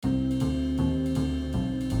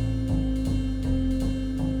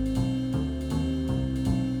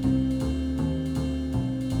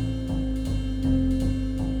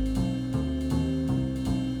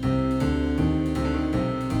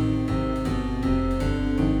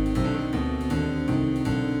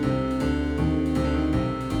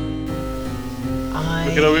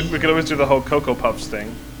We could always do the whole Cocoa Puffs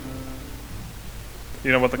thing.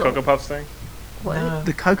 You know what the Cocoa Puffs thing? What? No.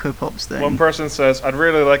 The Cocoa Pops thing. One person says, "I'd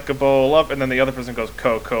really like a bowl of," and then the other person goes,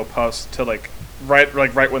 "Cocoa Puffs," to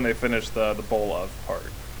right when they finish the bowl of part.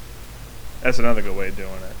 That's another good way of doing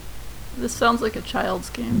it. This sounds like a child's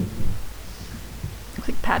game.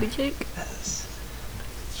 Like patty cake?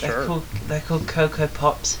 Sure. They're called Cocoa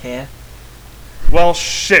Pops here. Well,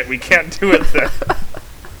 shit, we can't do it then.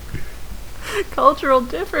 Cultural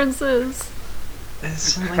differences. There's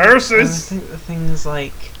something, Curses! I think the thing's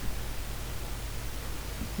like,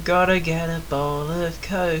 gotta get a bowl of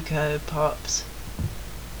Cocoa Pops.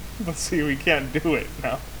 Let's see, we can't do it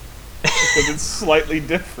now. Because it's slightly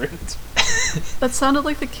different. That sounded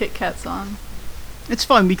like the Kit Kat song. It's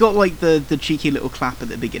fine. We got like the cheeky little clap at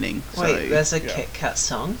the beginning. Wait, there's a yeah. Kit Kat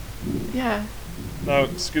song? Yeah. Now,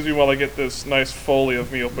 excuse me while I get this nice Foley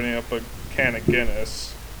of me opening up a can of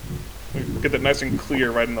Guinness. Get that nice and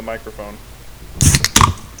clear right in the microphone.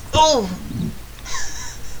 Oh!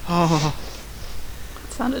 Oh,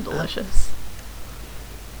 It sounded delicious.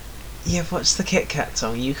 Yeah, what's the Kit Kat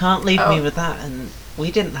song? You can't leave me with that, and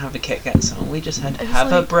we didn't have a Kit Kat song. We just had It's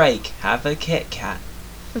have a like- break, have a Kit Kat.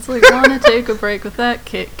 It's like, wanna take a break with that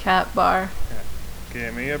Kit Kat bar.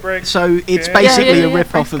 Give me a break. so it's Yeah. basically Yeah, a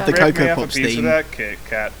rip-off of the Rip Rip me Cocoa off Pops a piece of theme. that Kit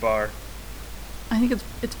Kat bar. I think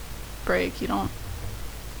it's break. You don't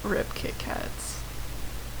rip Kit Kats.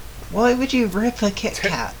 Why would you rip a Kit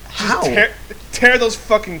Kat? How? Tear those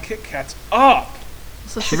fucking Kit Kats up!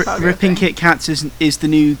 It's a Chicago Ripping thing. Kit Kats is the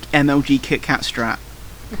new MLG Kit Kat strat.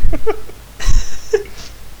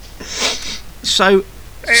 So,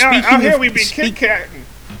 Hey, out here we be Kit Katting.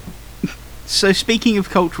 So speaking of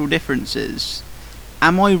cultural differences,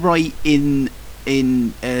 am I right in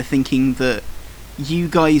thinking that you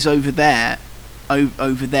guys over there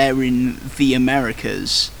in the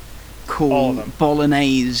Americas All call of them.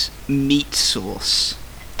 bolognese meat sauce?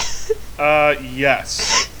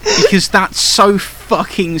 Yes. Because that's so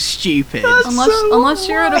fucking stupid. Unless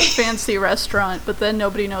you're at a fancy restaurant, but then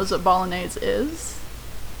nobody knows what bolognese is.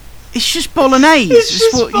 It's just bolognese. It's It's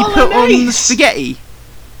just what you put on the bolognese. spaghetti.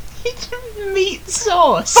 Meat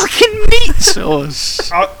sauce! Fucking meat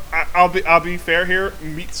sauce. I'll be fair here.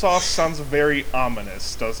 Meat sauce sounds very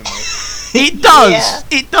ominous, doesn't it? It does. Yeah.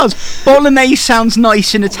 It does. Bolognese sounds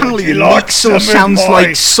nice in Italian. like Meat sauce some sounds like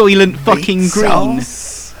advice? Soylent fucking green.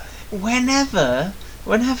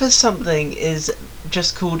 Whenever something is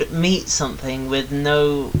just called meat something with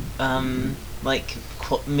no,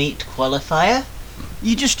 meat qualifier,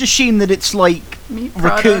 You just assume that it's like Meat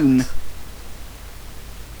product. raccoon.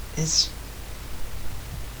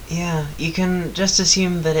 yeah, you can just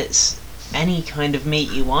assume that it's any kind of meat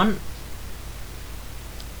you want.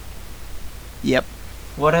 Yep.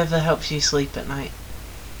 Whatever helps you sleep at night.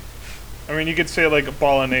 I mean, you could say like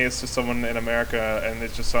bolognese to someone in America, and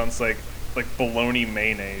it just sounds like bologna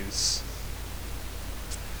mayonnaise.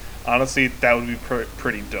 Honestly, that would be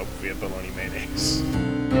pretty dope if we had bologna mayonnaise.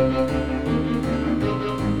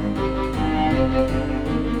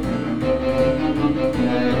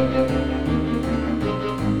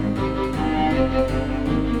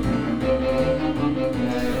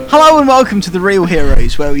 Hello and welcome to The Real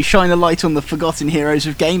Heroes, where we shine a light on the forgotten heroes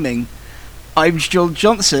of gaming. I'm Joel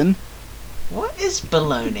Johnson. What is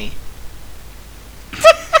bologna?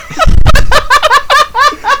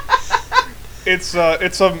 It's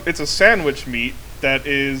a sandwich meat that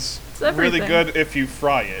is It's really everything. good if you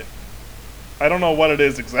fry it. I don't know what it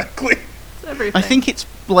is exactly, It's everything. I think it's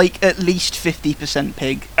like at least 50%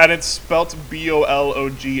 pig. and it's spelt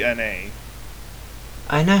Bologna.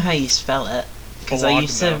 I know how you spell it, because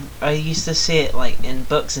I used to see it like in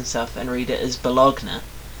books and stuff and read it as Bologna.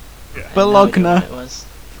 Yeah. I had no idea Bologna. what it was.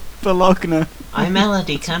 Bologna. I'm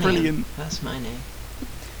Melody Cunningham. brilliant. That's my name.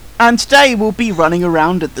 And today we'll be running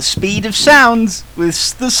around at the speed of sound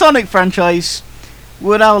with the Sonic franchise.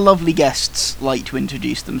 Would our lovely guests like to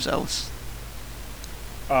introduce themselves?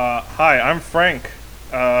 Hi, I'm Frank.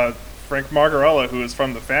 Frank Margarella, who is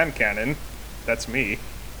from the Fan Canon. That's me.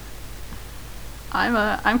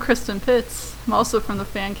 I'm Kristen Pitts. I'm also from the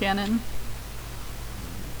Fan Canon.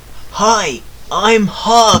 Hi, I'm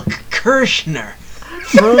Hawk Kirschner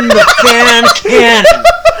from the Fan Canon,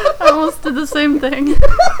 I almost did the same thing.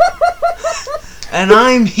 and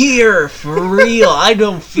I'm here for real. I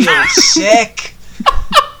don't feel sick.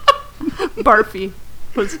 Barfy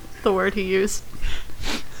was the word he used.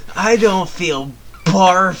 I don't feel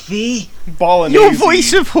barfy. Bolognese. Your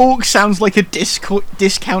voice of Hawk sounds like a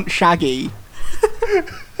discount Shaggy.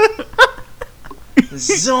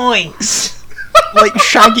 Zoinks! Like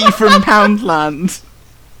Shaggy from Poundland.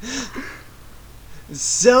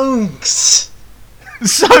 Zonks!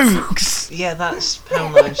 Zonks! Yeah, that's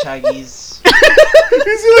Pamela and Shaggy's.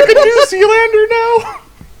 Is he like a New Zealander now?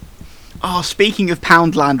 Oh, speaking of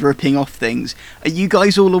Poundland ripping off things, are you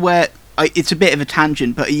guys all aware... it's a bit of a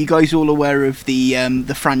tangent, but are you guys all aware of the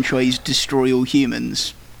franchise Destroy All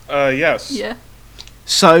Humans? Yes. Yeah.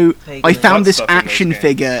 So, Vaguely. I found Butt this stuff in those action games.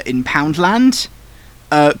 figure in Poundland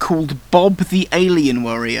called Bob the Alien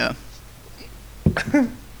Warrior.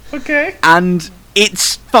 Okay. And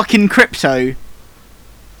it's fucking Crypto,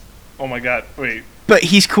 Oh my god, wait. but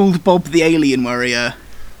he's called Bob the Alien Warrior.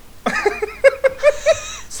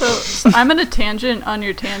 So I'm in a tangent on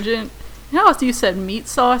your tangent. You know how you said meat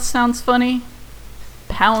sauce sounds funny?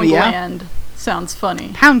 Poundland sounds funny.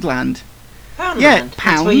 Poundland. Poundland. Yeah,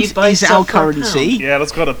 That's where you pound buy is our stuff for a currency. Yeah,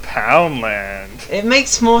 let's go to Poundland. pound. It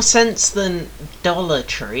makes more sense than Dollar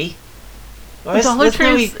Tree. Whereas Dollar there's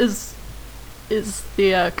no Tree e- is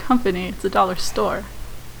the company. It's a dollar store.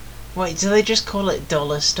 Wait, do they just call it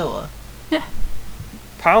Dollar Store?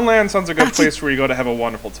 Poundland sounds like a That's place where you go to have a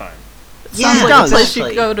wonderful time. Yeah, Sounds it like does. a place you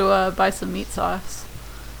exactly. could go to buy some meat sauce.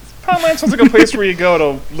 Poundland sounds like a place where you go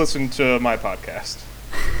to listen to my podcast.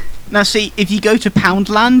 Now, see, if you go to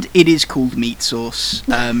Poundland, it is called Meat Sauce,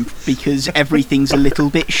 because everything's a little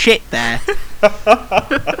bit shit there.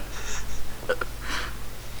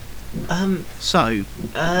 So,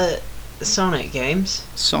 Sonic games.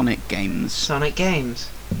 Sonic games. Sonic games.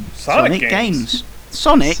 Sonic games.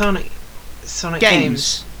 Sonic Sonic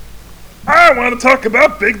games. I want to talk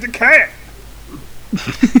about Big the Cat.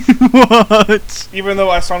 What? Even though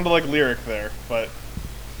I sounded like Lyric there, but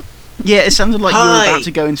Yeah, it sounded like you Hi. were about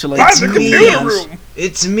to go into By like the me. computer room.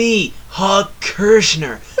 It's me, Hawk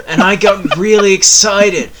Kirschner, and I got really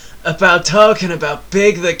excited about talking about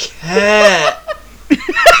Big the Cat.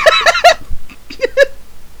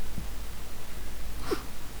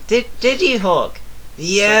 Did you, Hawk?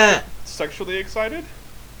 Yeah. Sexually excited,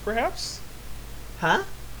 perhaps. Huh?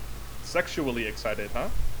 Sexually excited, huh?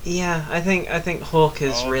 Yeah, I think Hawk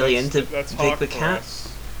is Oh, really that's- into that's Big Hawk the for Cat.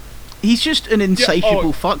 us. he's just an insatiable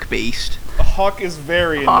oh. fuck beast. Hawk is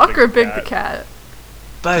very into Hawk Big or the Big Cat. the Cat?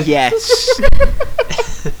 Both Yes.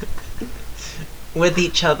 with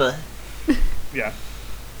each other. Yeah.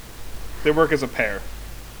 They work as a pair.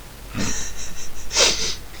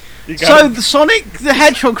 You So got the Sonic the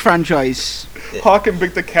Hedgehog franchise. Hawk and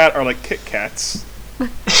Big the Cat are like Kit Kats. You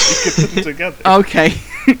get them together. Okay.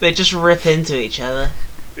 They just rip into each other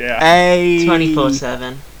Yeah. Hey.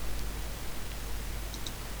 24/7.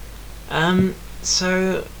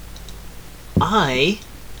 So I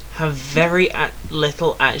have very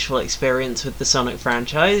little actual experience with the Sonic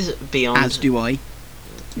franchise beyond As do I.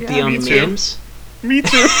 Yeah. beyond Me too. memes. Me too.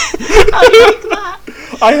 I like that.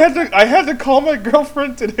 I had to call my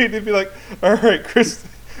girlfriend today to be like, all right, Chris.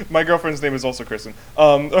 My girlfriend's name is also Kristen.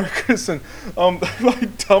 Or Kristen.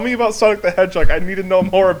 Tell me about Sonic the Hedgehog. I need to know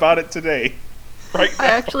more about it today. Right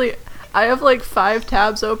now. I have like 5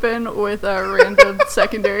 tabs open with random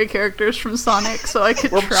secondary characters from Sonic, so I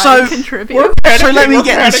could try so- and contribute. we're So let me We're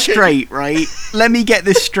get this panicking. straight, right? Let me get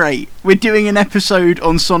this straight. We're doing an episode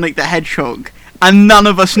on Sonic the Hedgehog, and none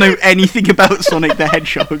of us know anything about Sonic the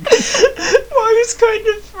Hedgehog. I was kind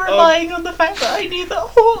of relying on the fact that I knew that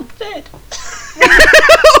Hawk did.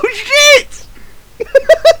 Oh shit!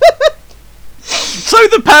 So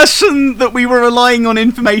the person that we were relying on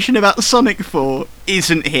information about Sonic for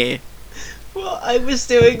isn't here. Well, I was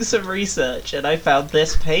doing some research and I found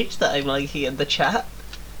this page that I'm linking in the chat.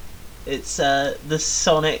 It's the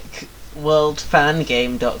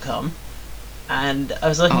SonicWorldFangame.com, and I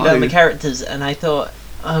was looking down the characters and I thought,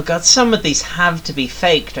 oh god, some of these have to be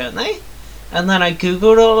fake, don't they? And then I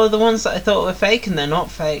googled all of the ones that I thought were fake, and they're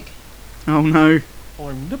not fake. Oh no.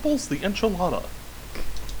 Or Nibbles the enchilada.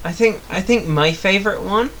 I think my favourite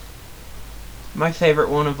one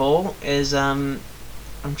of all is I'm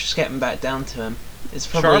just getting back down to him. It's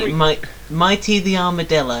probably Mighty the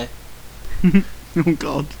Armadillo. Oh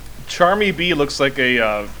god. Charmy Bee looks like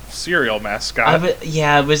a cereal mascot.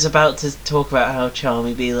 I was about to talk about how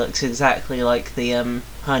Charmy Bee looks exactly like the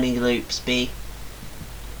Honey Loops bee.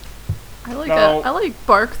 I like No. I like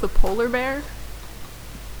Bark the polar bear,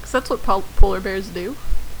 because that's what polar bears do.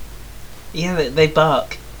 Yeah, they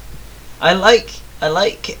bark. I like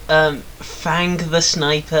Fang the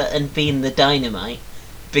Sniper and Bean the Dynamite,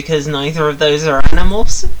 because neither of those are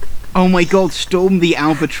animals. Oh my god, Storm the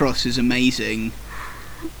Albatross is amazing.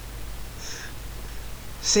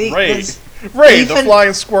 See, Ray. there's- Ray the even-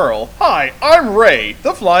 Flying Squirrel. Hi, I'm Ray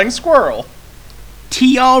the Flying Squirrel.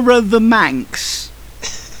 Tiara the Manx.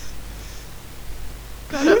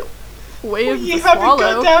 Got a wave you the haven't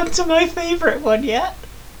swallow. got down to my favourite one yet.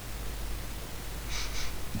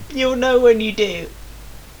 You'll know when you do.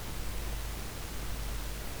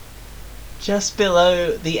 just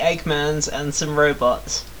below the Eggmans and some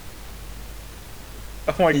robots.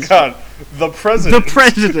 Oh my god, the president. The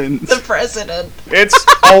president. The president. It's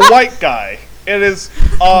a white guy. It is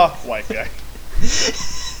a white guy.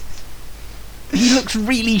 He looks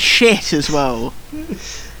really shit as well.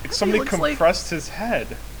 Somebody compressed his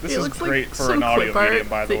head. This is great like for an audio medium,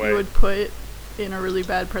 by the way. That you would put in a really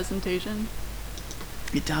bad presentation.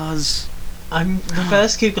 It does. I'm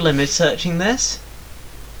reverse Google image searching this.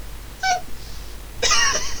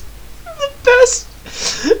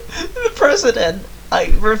 The president.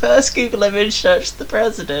 I reverse Google image searched the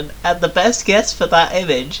president, and the best guess for that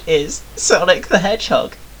image is Sonic the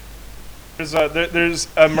Hedgehog. There's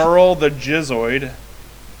a Merle the Jizzoid.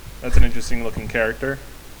 That's an interesting looking character.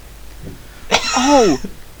 Oh!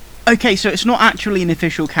 Okay, so it's not actually an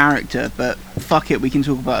official character, but fuck it, we can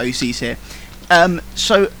talk about OCs here.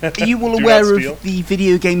 So, are you all aware of the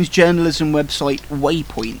video games journalism website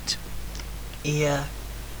Waypoint? Yeah.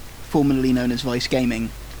 Formerly known as Vice Gaming.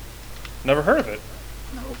 Never heard of it.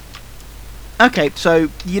 No. Okay, so,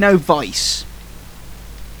 you know Vice?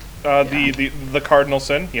 The cardinal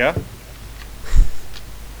sin, yeah?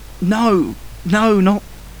 No, not...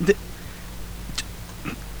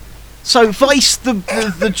 So, Vice,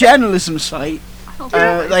 the journalism site,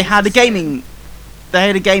 they had a gaming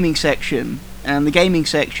section, and the gaming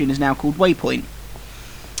section is now called Waypoint.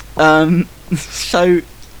 So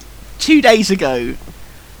 2 days ago,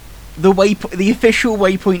 the official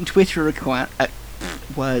Waypoint Twitter account, the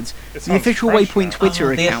official Waypoint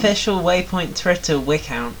Twitter account. The official Waypoint Twitter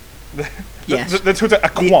account. Yes. The Twitter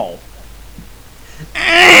account.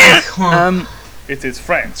 It is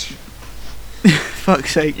French.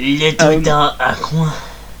 Fuck's sake. Le Twitter account.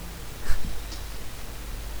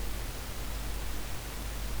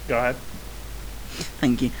 Go ahead.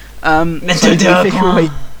 Thank you. So the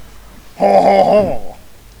official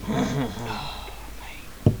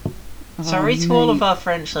Sorry to all of our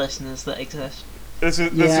French listeners that exist. This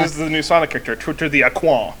is the new Sonic character, Twitter the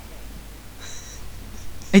Aquan.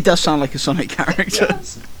 It does sound like a Sonic character.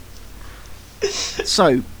 Yes.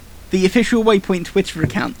 So, the official Waypoint Twitter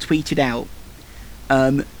account tweeted out,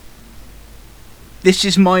 "This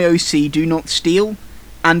is my OC, do not steal."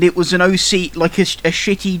 And it was an OC, like a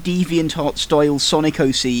shitty DeviantArt style Sonic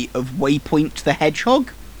OC of Waypoint the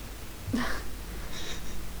Hedgehog.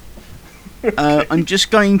 Okay. I'm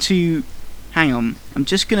just going to... Hang on. I'm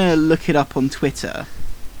just going to look it up on Twitter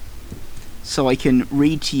so I can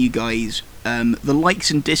read to you guys the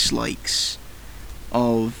likes and dislikes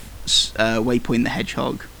of Waypoint the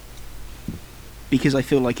Hedgehog, because I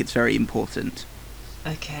feel like it's very important.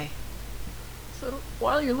 Okay. So,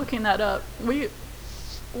 while you're looking that up, we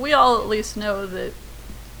all at least know that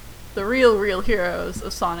the real heroes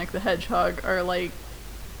of Sonic the Hedgehog are like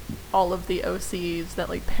all of the OCs, that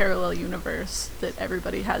like parallel universe that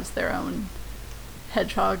everybody has their own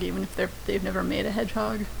hedgehog, even if they've never made a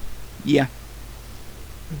hedgehog. Yeah.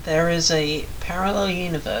 There is a parallel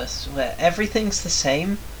universe where everything's the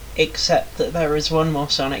same, except that there is one more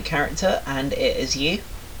Sonic character, and it is you.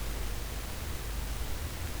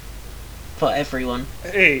 For everyone.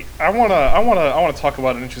 Hey, I wanna talk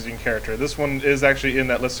about an interesting character. This one is actually in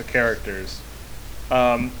that list of characters.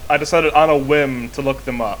 I decided on a whim to look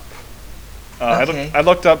them up. Okay. I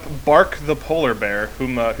looked up Bark the polar bear,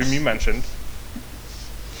 whom you mentioned.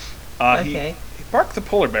 Okay. Bark the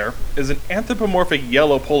polar bear is an anthropomorphic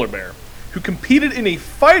yellow polar bear who competed in a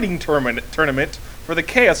fighting tournament for the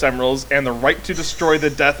Chaos Emeralds and the right to destroy the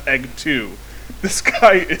Death Egg 2. This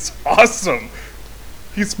guy is awesome.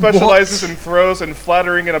 He specializes in throws and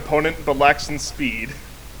flattering an opponent, but lacks in speed.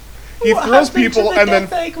 He throws people and then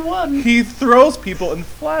he throws people and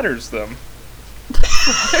flatters them.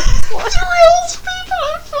 Thrills people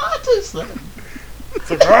and flatters them. It's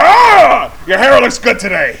like, ah! Your hair looks good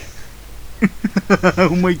today.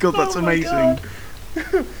 Oh my god, that's amazing.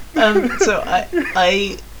 So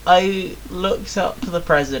I looked up the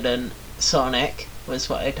president. Sonic was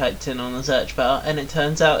what I typed in on the search bar, and it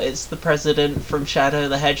turns out it's the president from Shadow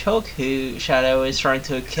the Hedgehog, who Shadow is trying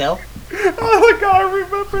to kill. Oh my god, I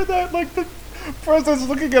remember that. Like, the president's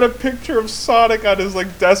looking at a picture of Sonic on his,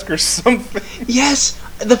 like, desk or something. Yes!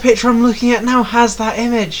 The picture I'm looking at now has that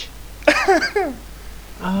image. Oh,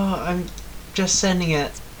 I'm just sending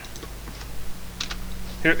it.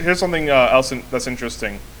 Here's something else that's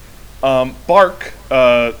interesting. Bark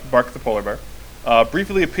the polar bear,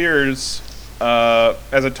 briefly appears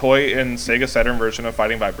as a toy in Sega Saturn version of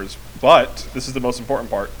Fighting Vipers, but this is the most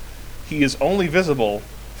important part. He is only visible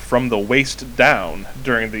from the waist down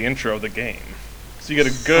during the intro of the game, so you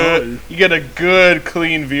get a good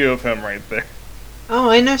clean view of him right there.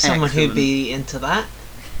 Oh, I know someone Excellent. who'd be into that.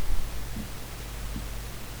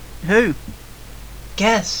 Who?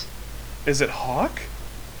 Guess. Is it Hawk?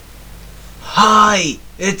 Hi,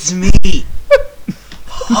 it's me,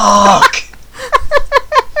 Hawk.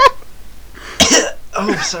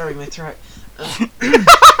 Oh, sorry, my throat.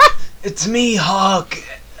 It's me, Hawk.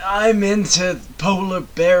 I'm into polar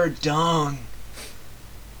bear dong.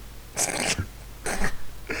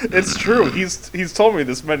 It's true. He's told me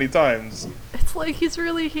this many times. It's like he's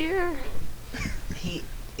really here.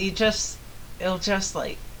 He'll just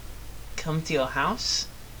like come to your house.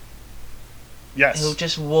 Yes. He'll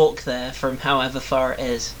just walk there from however far it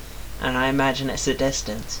is, and I imagine it's a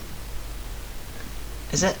distance.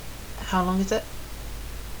 Is it? How long is it?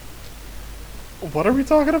 What are we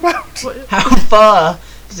talking about? What- How far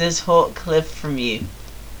does Hawk live from you?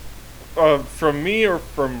 From me or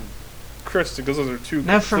from Chris? Because those are two.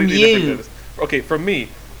 No, from completely you. different data. Okay, from me.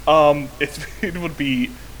 It would be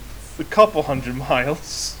a couple hundred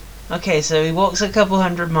miles. Okay, so he walks a couple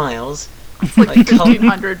hundred miles. It's like Like,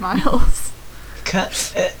 1,500 miles.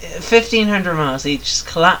 1,500 miles. He just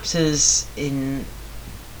collapses in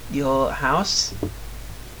your house,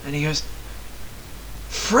 and he goes,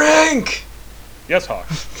 Frank! Yes, Hawk.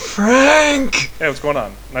 Frank! Hey, what's going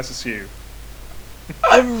on? Nice to see you.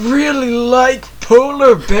 I really like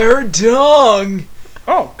polar bear dong!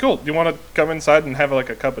 Oh, cool. Do you want to come inside and have like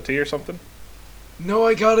a cup of tea or something? No,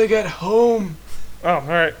 I gotta get home. Oh, all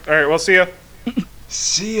right. All right. We'll see you.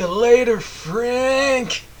 See you later,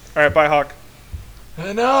 Frank! All right. Bye, Hawk.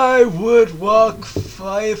 And I would walk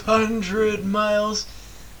 500 miles.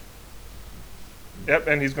 Yep.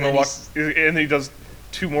 And he's gonna And walk. And he does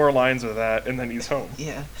 2 more lines of that, and then he's home.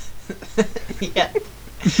 Yeah. Yeah.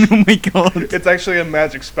 Oh my god. It's actually a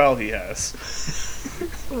magic spell he has.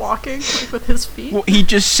 Walking like, with his feet. Well, he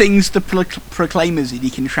just sings the proclaimers and he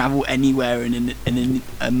can travel anywhere in a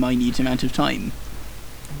minute amount of time.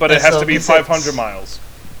 But it As has to long be as it's- 500 miles.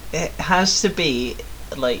 It has to be,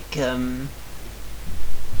 like,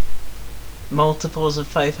 multiples of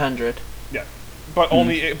 500. Yeah. But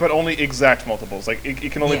only exact multiples. Like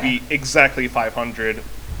it can only Yeah. be exactly 500,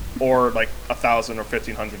 or like 1,000 or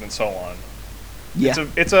 1,500 and so on. Yeah.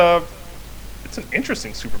 It's an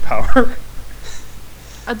interesting superpower.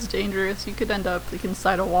 That's dangerous. You could end up like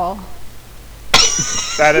inside a wall.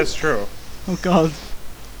 That is true. Oh god.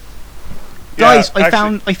 Yeah, Guys, I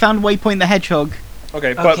actually- found Waypoint the Hedgehog.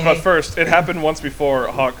 Okay, but Okay. first, it happened once before.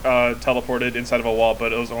 Hawk teleported inside of a wall,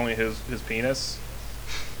 but it was only his penis,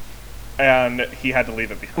 and he had to leave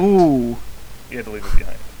it behind. Ooh. He had to leave it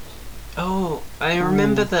behind. Oh, I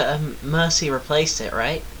remember that Mercy replaced it,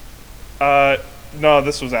 right? No,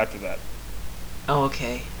 this was after that. Oh,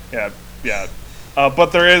 okay. Yeah.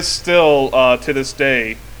 But there is still, to this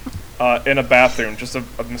day, in a bathroom, just a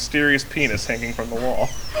mysterious penis hanging from the wall.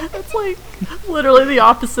 It's like literally the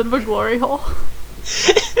opposite of a glory hole.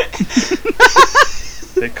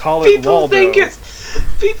 They call it Waldo.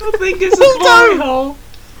 People think it's a glory hole.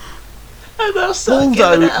 And they'll start Waldo,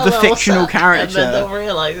 giving it a the little fictional suck, and character. then they'll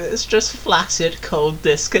realise it's just flaccid, cold,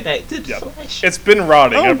 disconnected Yep. flesh. It's been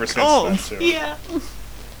rotting Oh, ever since God. then, too. Yeah.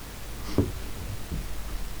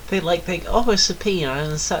 They think, oh, it's a peanut,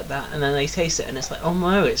 and suck that, and then they taste it, and it's like, oh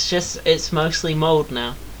no, it's mostly mold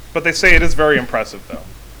now. But they say it is very impressive, though.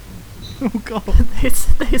 Oh god. they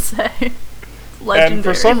say. Legendary. And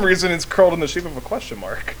for some reason, it's curled in the shape of a question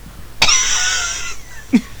mark.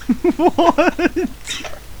 What?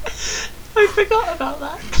 I forgot about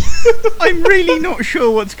that. I'm really not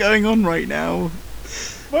sure what's going on right now.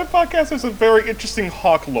 My podcast has a very interesting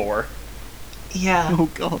hawk lore. Yeah. Oh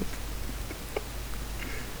god.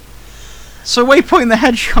 So Waypoint the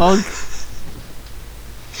Hedgehog.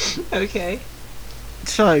 Okay.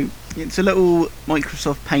 So it's a little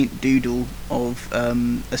Microsoft Paint doodle of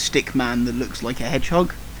a stick man that looks like a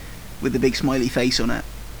hedgehog with a big smiley face on it,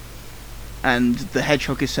 and the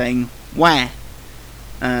hedgehog is saying "Where?"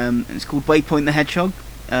 And it's called Waypoint the Hedgehog.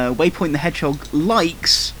 Waypoint the Hedgehog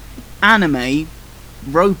likes anime,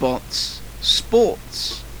 robots,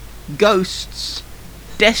 sports, ghosts,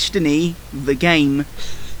 Destiny the game,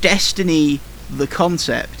 Destiny the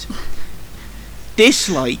concept,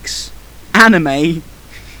 dislikes anime,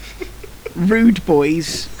 Rude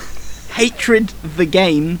Boys, Hatred the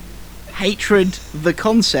game, Hatred the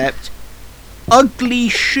concept, Ugly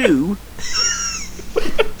Shoe,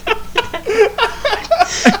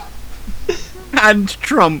 and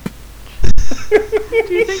Trump. Do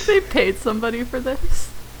you think they paid somebody for this?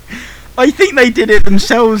 I think they did it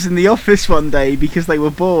themselves in the office one day because they were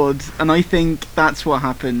bored, and I think that's what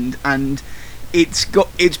happened. And it's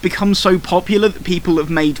become so popular that people have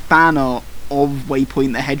made fan art of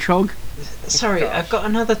Waypoint the Hedgehog. Sorry, gosh. I've got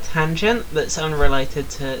another tangent that's unrelated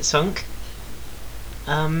to Sunk.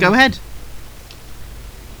 Go ahead.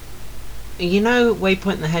 You know,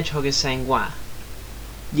 Waypoint the Hedgehog is saying "wah."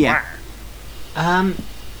 Yeah.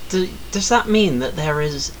 Does that mean that there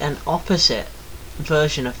is an opposite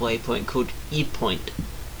version of Waypoint called E-point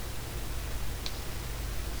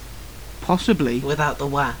Possibly. without the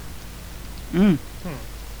 "wah"? Mm.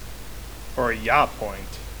 Or a yaw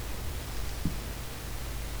point.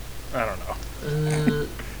 I don't know.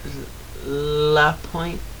 La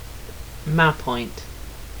point, ma point,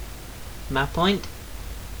 ma point,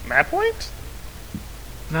 My point?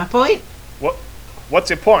 ma point. What's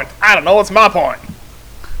your point? I don't know. What's my point?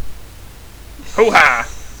 Hoo ha!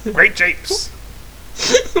 Great japes.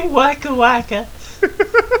 Wacka wacka.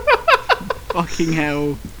 Fucking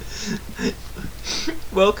hell.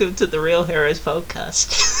 Welcome to the Real Heroes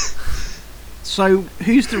podcast. So,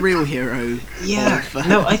 who's the real hero? Yeah. of,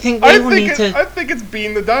 No, I think we all need to. I think it's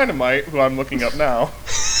Bean the Dynamite, who I'm looking up now.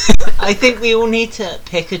 I think we all need to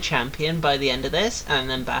pick a champion by the end of this and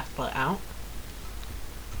then battle it out.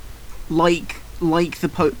 like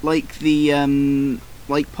Pokemon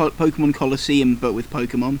Colosseum, but with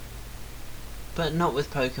Pokemon. But not with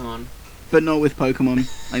Pokemon. But not with Pokemon.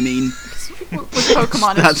 I mean, With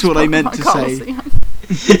Pokemon, it's That's just what I meant Pokemon to say. Coliseum.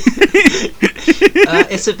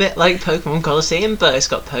 It's a bit like Pokemon Colosseum, but it's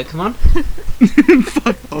got Pokemon.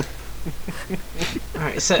 fuck off.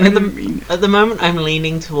 Alright, so I didn't mean- at the moment I'm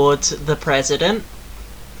leaning towards the president.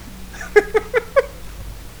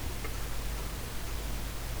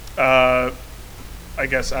 I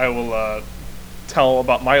guess I will tell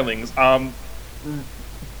about my lings.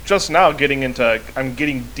 Just now I'm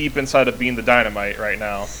getting deep inside of Bean the Dynamite right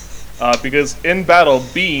now. Because in battle,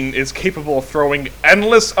 Bean is capable of throwing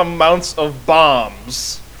endless amounts of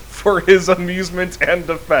bombs for his amusement and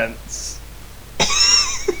defense.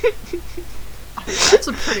 That's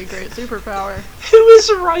a pretty great superpower. Who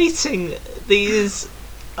is writing these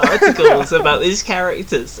articles about these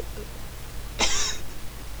characters?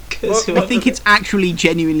 'Cause Well, I think it's actually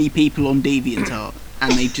genuinely people on DeviantArt,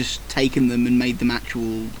 and they've just taken them and made them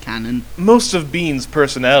actual canon. Most of Bean's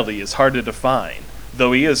personality is hard to define,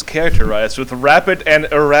 though he is characterized with rapid and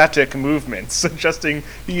erratic movements, suggesting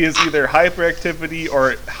he is either hyperactivity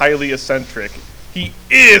or highly eccentric. He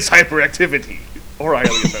is hyperactivity or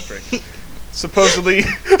highly eccentric. Supposedly,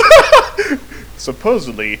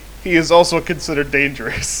 he is also considered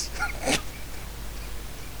dangerous.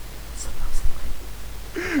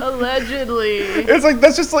 Allegedly. It's like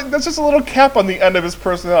that's just a little cap on the end of his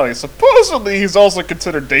personality. Supposedly, he's also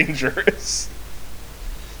considered dangerous.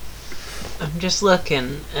 I'm just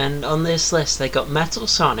looking, and on this list they got Metal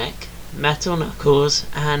Sonic, Metal Knuckles,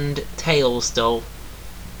 and Tails Doll.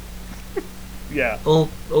 Yeah, All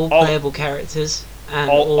playable characters, and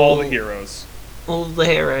all the heroes. All the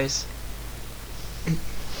heroes.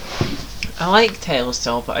 I like Tails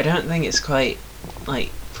Doll, but I don't think it's quite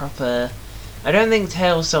like proper. I don't think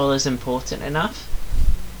Tails Doll is important enough.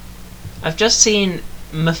 I've just seen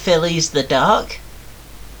Mephiles the Dark.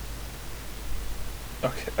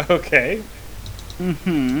 Okay. Mm-hmm.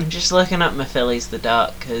 I'm just looking up Mephiles the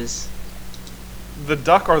Dark because The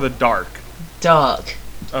duck or the dark? Dark.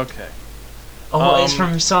 Okay. Oh, it's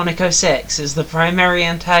from Sonic 06. Is the primary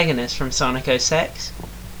antagonist from Sonic 06.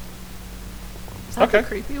 Is that Okay. the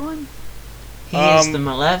creepy one? He is the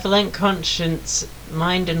malevolent conscience,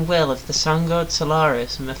 mind and will of the sun god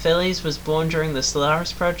Solaris. Mephiles was born during the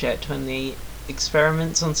Solaris Project when the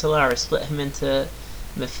experiments on Solaris split him into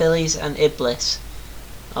Mephiles and Iblis.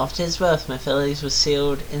 After his birth, Mephiles was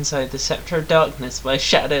sealed inside the Scepter of Darkness by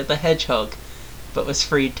Shadow the Hedgehog, but was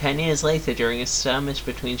freed 10 years later during a skirmish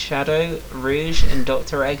between Shadow, Rouge, and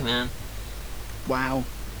Dr. Eggman. Wow.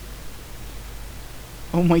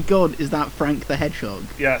 Oh my god, is that Frank the Hedgehog?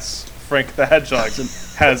 Yes, Frank the Hedgehog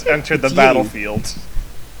has entered the It's you. battlefield.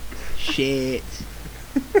 Shit.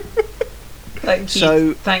 Thank you,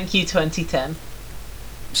 So- thank you 2010.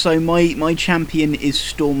 So my champion is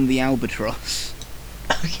Storm the Albatross.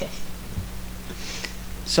 Okay.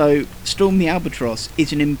 So, Storm the Albatross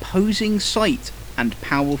is an imposing sight and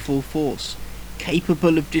powerful force,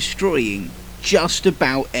 capable of destroying just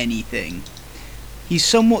about anything. He's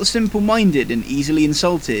somewhat simple-minded and easily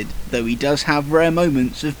insulted, though he does have rare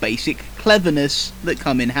moments of basic cleverness that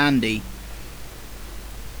come in handy.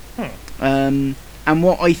 And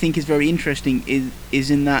what I think is very interesting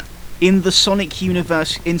is in that in the Sonic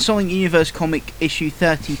Universe comic issue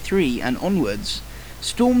 33 and onwards,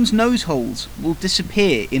 Storm's nose holes will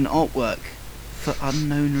disappear in artwork for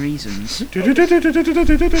unknown reasons.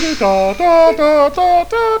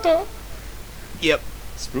 Yep.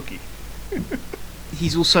 Spooky.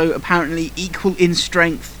 He's also apparently equal in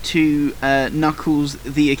strength to Knuckles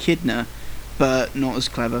the Echidna, but not as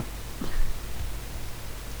clever.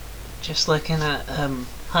 Just looking at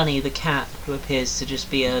Honey the cat, who appears to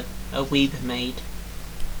just be a weeb maid.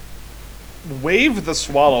 Wave the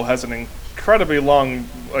Swallow has an incredibly long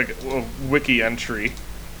wiki entry.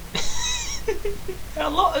 A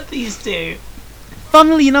lot of these do.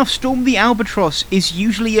 Funnily enough, Storm the Albatross is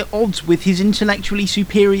usually at odds with his intellectually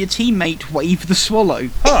superior teammate, Wave the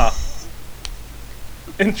Swallow. Huh.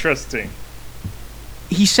 Interesting.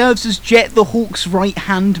 He serves as Jet the Hawk's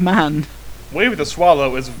right-hand man. Wave the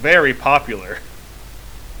Swallow is very popular.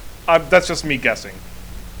 That's just me guessing.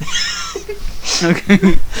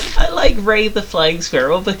 Okay. I like Ray the Flying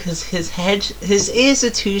Squirrel because his ears are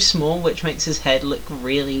too small, which makes his head look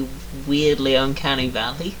really weirdly uncanny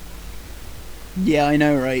valley. Yeah, I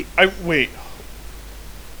know, right? Wait.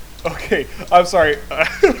 Okay, I'm sorry.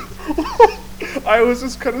 I was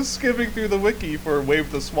just kind of skimming through the wiki for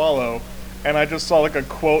Wave the Swallow, and I just saw like a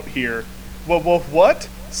quote here. Well, what?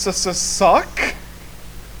 Suck?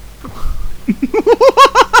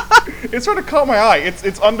 It sort of caught my eye.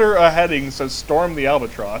 It's under a heading says Storm the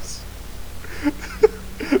Albatross.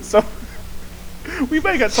 So we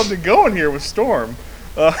may got something going here with Storm.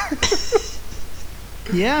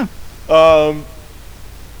 Yeah.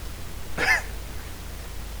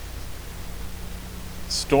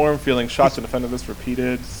 Storm feeling shocked and offended this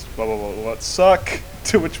repeated blah blah blah blah suck,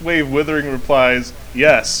 to which Wave Withering replies,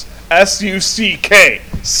 yes, S-U-C-K,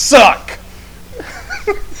 suck.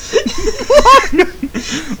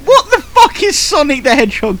 What the fuck is Sonic the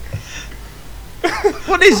Hedgehog?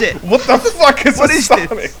 What is it? What the fuck is What a is Sonic?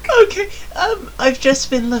 this? Okay, I've just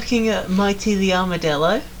been looking at Mighty the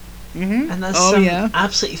Armadillo, and there's some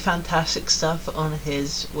absolutely fantastic stuff on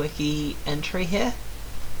his wiki entry here.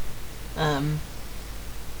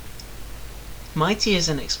 Mighty is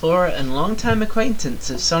an explorer and long-time acquaintance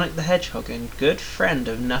of Sonic the Hedgehog and good friend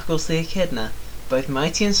of Knuckles the Echidna. Both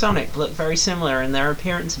Mighty and Sonic look very similar in their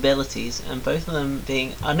appearance abilities, and both of them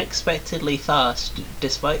being unexpectedly fast,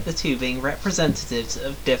 despite the two being representatives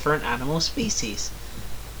of different animal species.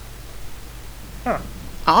 Huh.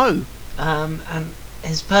 Oh. And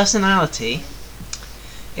his personality.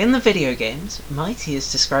 In the video games, Mighty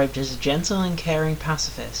is described as a gentle and caring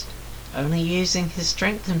pacifist, only using his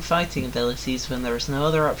strength and fighting abilities when there is no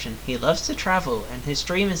other option. He loves to travel, and his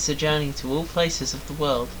dream is to journey to all places of the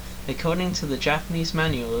world. According to the Japanese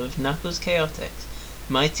manual of Knuckles Chaotix,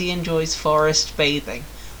 Mighty enjoys forest bathing,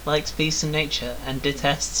 likes peace and nature, and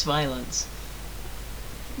detests violence.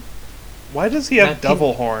 Why does he have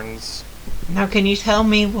devil horns? Now can you tell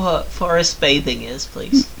me what forest bathing is,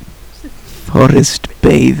 please? Forest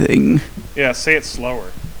bathing. Yeah, say it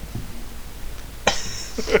slower.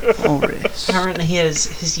 Forest. Apparently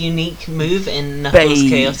his unique move in Knuckles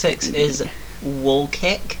Chaotix is wall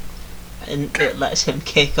kick, and it lets him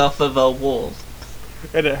kick off of a wall.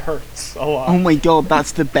 And it hurts a lot. Oh my god,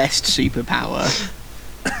 that's the best superpower.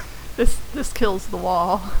 This kills the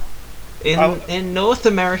wall. In North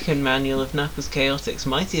American Manual of Knuckles Chaotix,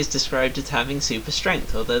 Mighty is described as having super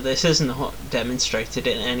strength, although this is not demonstrated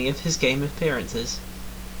in any of his game appearances.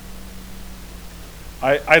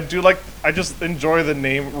 I just enjoy the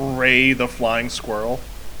name Ray the Flying Squirrel.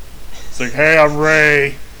 It's like, hey, I'm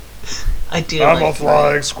Ray. I'm a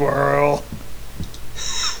flying squirrel.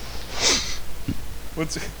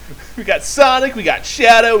 We got Sonic, we got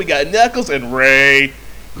Shadow, we got Knuckles, and Ray.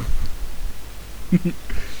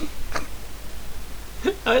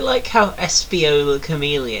 I like how Espio the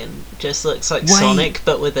Chameleon just looks like Sonic,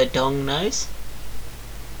 but with a dong nose.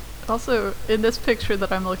 Also, in this picture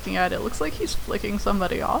that I'm looking at, it looks like he's flicking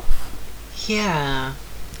somebody off. Yeah.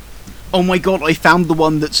 Oh my god, I found the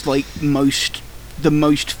one that's like the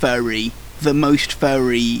most furry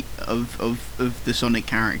of the Sonic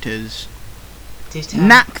characters.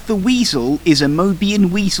 Knack the Weasel is a Mobian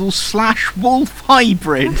Weasel / Wolf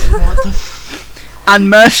hybrid. What the and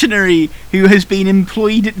mercenary who has been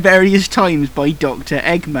employed at various times by Dr.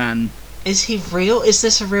 Eggman. Is he real? Is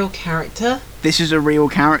this a real character? This is a real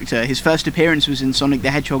character. His first appearance was in Sonic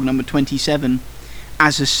the Hedgehog number 27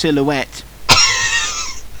 as a silhouette.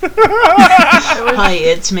 Hi,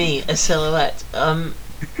 it's me, a silhouette.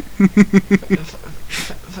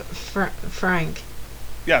 Frank.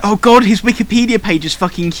 Yes. Oh god, his Wikipedia page is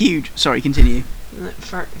fucking huge. Sorry, continue.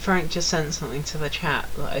 Frank just sent something to the chat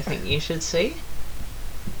that I think you should see.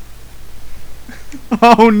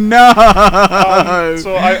 Oh no!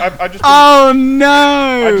 So I just. Oh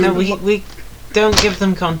no! No, we don't give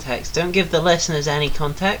them context. Don't give the listeners any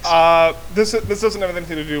context. This doesn't have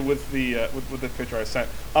anything to do with the picture I sent.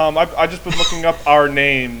 I've just been looking up our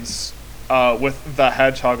names with the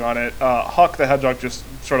hedgehog on it. Huck the Hedgehog just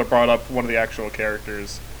sort of brought up one of the actual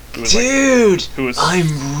characters. who is Dude, who is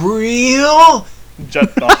I'm real.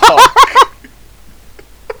 Jet the Hawk.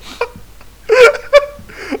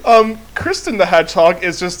 Kristen the Hedgehog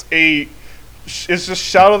is just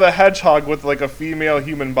Shadow the Hedgehog with like a female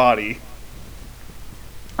human body.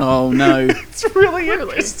 Oh no. It's really Really?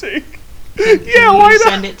 interesting. Can Yeah, you why not?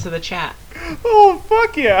 send it to the chat? Oh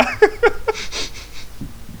fuck yeah!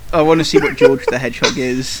 I want to see what George the Hedgehog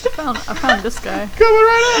is. I found this guy. Coming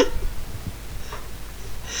right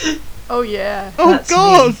up. Oh yeah. Oh That's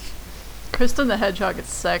god! me. Kristen the Hedgehog is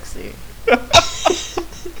sexy.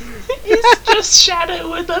 It's just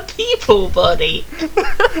Shadow with a people body.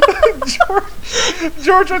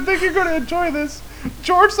 George, I think you're gonna enjoy this.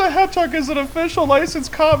 George the Hedgehog is an official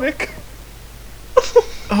licensed comic.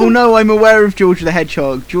 Oh no, I'm aware of George the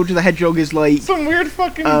Hedgehog. George the Hedgehog is like Some weird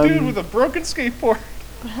fucking dude with a broken skateboard.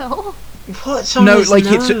 Well, What's on No, his like,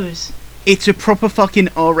 it's a- nose? it's a proper fucking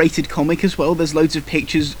R-rated comic as well. There's loads of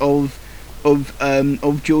pictures of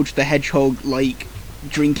George the Hedgehog like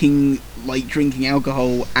drinking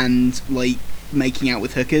alcohol and like making out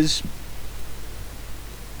with hookers.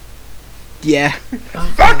 Yeah.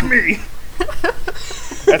 Fuck me!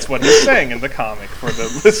 That's what he's saying in the comic for the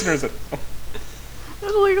listeners at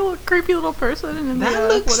there's like a little creepy little person in the That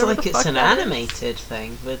looks whatever like the it's fuck an that is. animated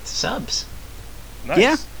thing with subs. Nice.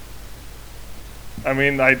 Yeah. I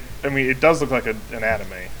mean, it does look like an anime.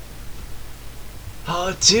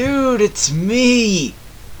 Oh, dude, it's me!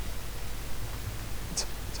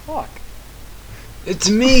 Talk. It's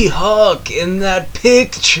me, Hawk, in that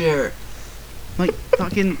picture! Like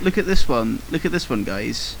fucking look at this one. Look at this one,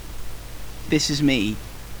 guys. This is me.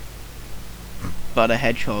 But a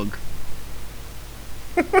hedgehog.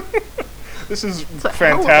 This is It's a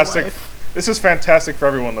hell of a fantastic. life. This is fantastic for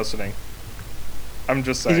everyone listening. I'm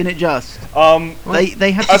just saying. Isn't it just?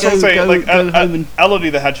 They have I to was gonna say, go like, home and Elodie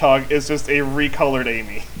the Hedgehog is just a recolored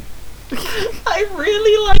Amy. I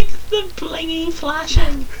really like the blingy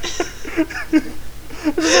flashing.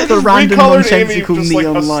 the random Recolored Amy, nonsensical just like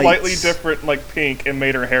neon a lights. slightly different, like pink, and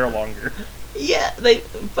made her hair longer. Yeah,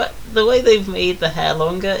 but the way they've made the hair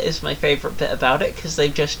longer is my favourite bit about it, because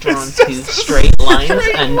they've just drawn It's just two a straight lines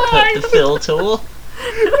straight and line. put the fill tool.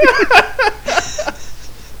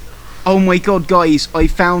 Oh my god, guys! I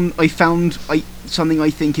found something I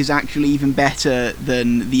think is actually even better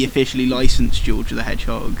than the officially licensed George the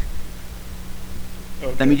Hedgehog.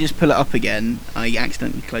 Okay. Let me just pull it up again. I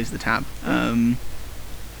accidentally closed the tab.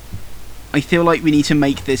 I feel like we need to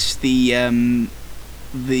make this the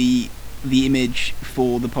image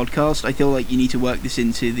for the podcast. I feel like you need to work this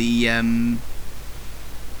into the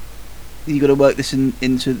you got to work this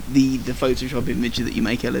into the Photoshop image that you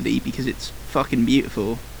make, Elodie, because it's fucking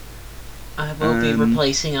beautiful. I will be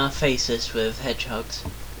replacing our faces with hedgehogs.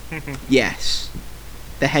 Yes,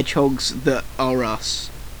 the hedgehogs that are us.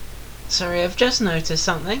 Sorry, I've just noticed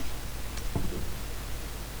something.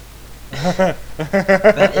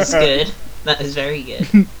 That is good. That is very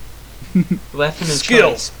good. Weapon of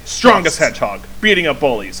Skills: choice. strongest Yes. hedgehog, beating up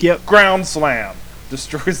bullies. Yep. Ground slam,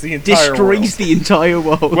 destroys the entire Destroys the entire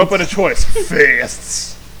world. world. Weapon of choice: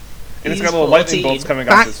 fists. And it's got He's little lightning 14. bolts coming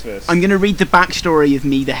out his fist. I'm going to read the backstory of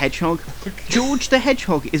me, the hedgehog. George the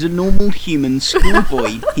Hedgehog is a normal human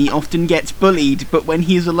schoolboy. He often gets bullied, but when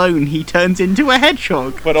he is alone, he turns into a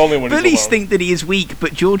hedgehog. But only when he's Bullies alone. think that he is weak,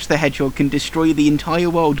 but George the Hedgehog can destroy the entire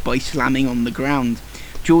world by slamming on the ground.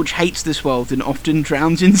 George hates this world and often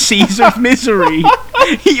drowns in seas of misery.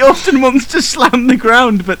 He often wants to slam the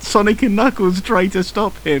ground, but Sonic and Knuckles try to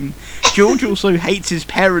stop him. George also hates his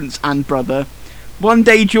parents and brother. One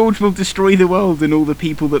day George will destroy the world and all the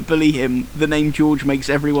people that bully him. The name George makes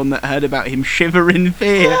everyone that heard about him shiver in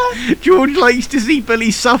fear. George likes to see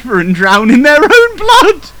bullies suffer and drown in their own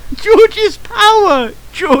blood. George's power.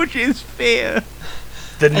 George's fear.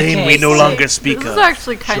 The name Okay, we no so- longer speak This of. is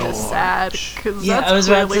actually kind of George. sad because Yeah, that's I was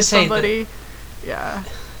about clearly to say that- somebody. Yeah.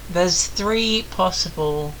 There's 3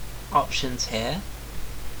 possible options here.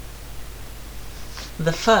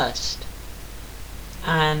 The first,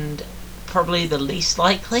 and probably the least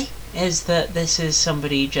likely, is that this is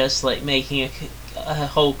somebody just like making a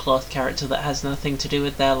whole cloth character that has nothing to do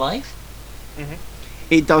with their life.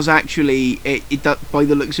 It does actually, it does, by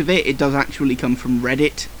the looks of it, it does actually come from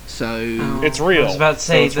Reddit, so... Oh, It's real, I was about to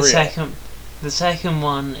so say it's the real. second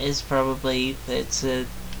one is probably it's a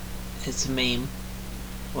meme,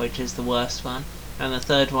 which is the worst one, and the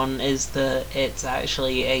third one is that it's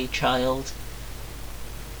actually a child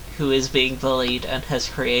who is being bullied and has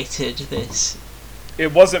created this.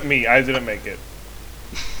 It wasn't me. I didn't make it.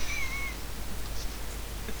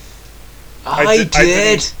 I did-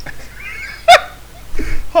 did.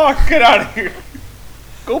 Oh, get out of here.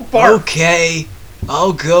 Go bark. Okay,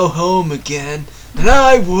 I'll go home again, and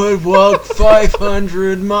I would walk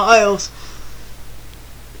 500 miles.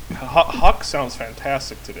 Huck sounds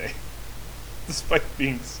fantastic today, despite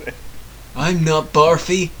being sick. I'm not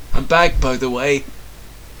Barfy. I'm back, by the way.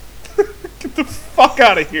 Get the fuck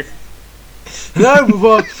out of here. And I would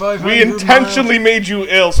walk 500 We intentionally made you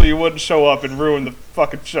ill so you wouldn't show up and ruin the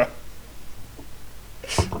fucking show.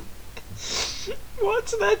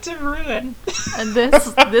 What's that to ruin? And this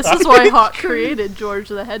is why Hawk created George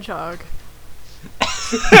the Hedgehog.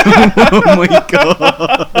 Oh my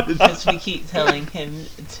god. Because we keep telling him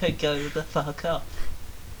to go the fuck up.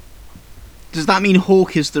 Does that mean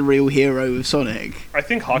Hawk is the real hero of Sonic? I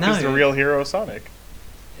think Hawk is the No. real hero of Sonic.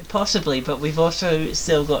 Possibly, but we've also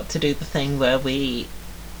still got to do the thing where we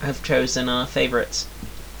have chosen our favourites.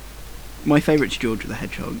 My favourite's George the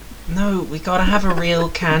Hedgehog. No, we gotta have a real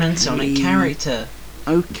canon Sonic character.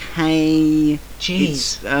 Okay.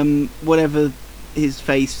 Jeez. It's, whatever his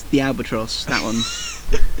face, the albatross, that one.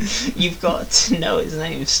 You've got to know his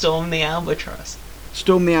name, Storm the Albatross.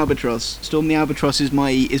 Storm the Albatross. Storm the Albatross is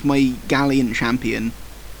my gallant champion.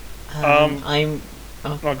 I'm...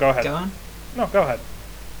 Oh, No, go ahead. go on. No, go ahead.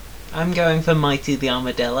 I'm going for Mighty the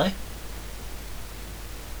Armadillo.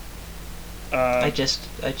 I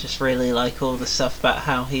just really like all the stuff about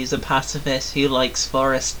how he's a pacifist who likes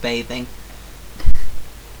forest bathing.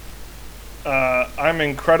 I'm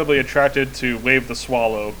incredibly attracted to Wave the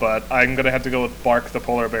Swallow, but I'm gonna have to go with Bark the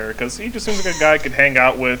Polar Bear, because he just seems like a guy I could hang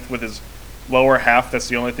out with his lower half. That's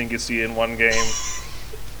the only thing you see in one game.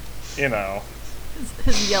 You know.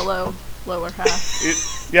 His yellow lower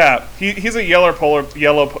half. Yeah, he's a yellow polar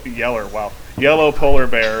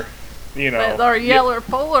bear. You know. With our yeller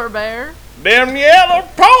polar bear. Them yellow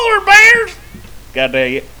polar bears.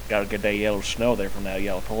 Gotta get that yellow snow there from that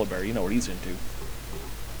yellow polar bear. You know what he's into.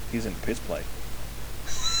 He's into piss play.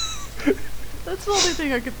 That's the only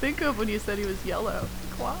thing I could think of when you said he was yellow.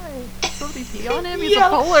 Why? Somebody pee on him? He's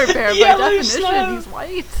Yellow- a polar bear. By yellow definition, snow. he's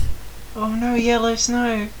white. Oh no, yellow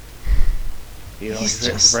snow. You know,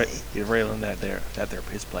 he's railing that there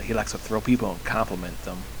piss play. He likes to throw people and compliment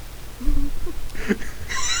them.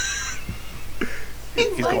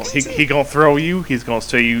 He gonna throw you. He's gonna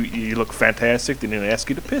say you look fantastic. Then he'll ask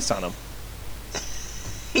you to piss on him.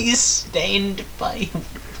 He's stained by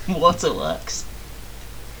waterworks.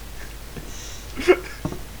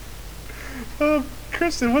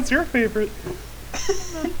 Kristen, what's your favorite?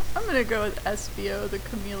 I'm gonna go with Espio the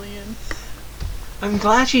chameleon. I'm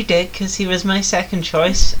glad you did, because he was my second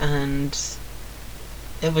choice, and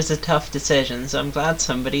it was a tough decision, so I'm glad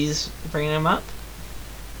somebody's bringing him up.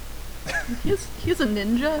 He's a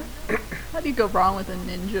ninja. How do you go wrong with a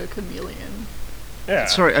ninja chameleon? Yeah.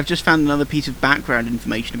 Sorry, I've just found another piece of background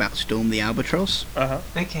information about Storm the Albatross.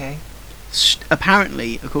 Okay.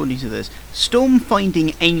 Apparently, according to this, Storm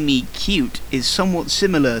finding Amy cute is somewhat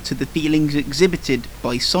similar to the feelings exhibited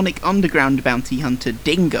by Sonic Underground bounty hunter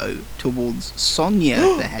Dingo towards Sonia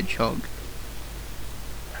the Hedgehog.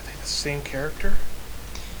 Are they the same character?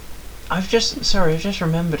 I've just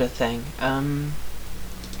remembered a thing.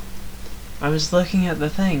 I was looking at the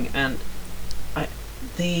thing, and I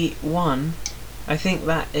think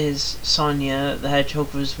that is Sonia the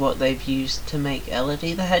Hedgehog was what they've used to make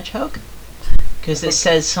Elodie the Hedgehog. Because it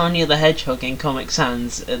says Sonia the Hedgehog in Comic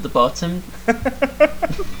Sans at the bottom.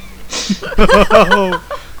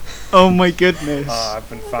 Oh my goodness. I've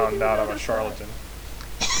been found out. I'm a charlatan.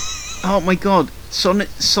 Oh my god.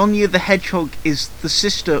 Sonia the Hedgehog is the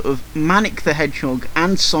sister of Manic the Hedgehog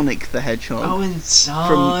and Sonic the Hedgehog. Oh, and from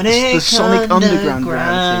Sonic the Sonic Underground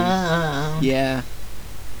Underground. Yeah.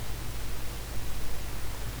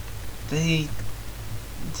 The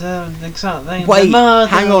exact thing. Wait, the mother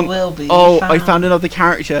hang on. Will be Oh, found. I found another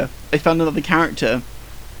character.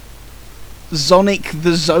 Sonic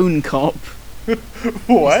the Zone Cop.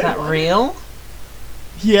 What? Is that real?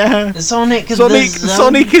 Yeah. Sonic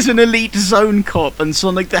Sonic is an elite zone cop, and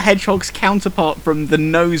Sonic the Hedgehog's counterpart from the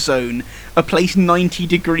No Zone, a place 90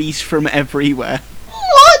 degrees from everywhere.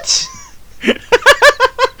 What?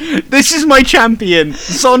 This is my champion.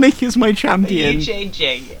 Sonic is my Are champion. you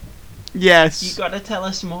changing? Yes. You gotta tell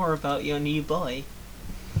us more about your new boy.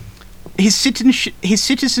 His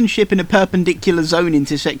citizenship in a perpendicular zone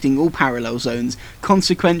intersecting all parallel zones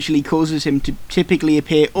consequentially causes him to typically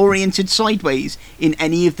appear oriented sideways in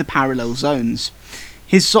any of the parallel zones.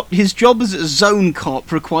 His job as a zone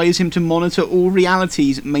cop requires him to monitor all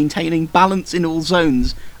realities, maintaining balance in all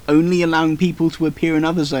zones, only allowing people to appear in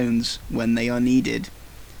other zones when they are needed.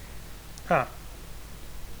 Huh.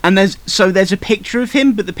 And there's a picture of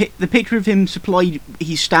him, but the picture of him supplied,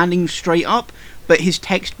 he's standing straight up, but his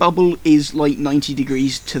text bubble is like 90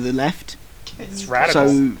 degrees to the left. It's radical.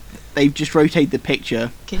 So they've just rotated the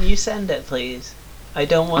picture. Can you send it, please? I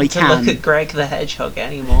don't want I to can. look at Greg the Hedgehog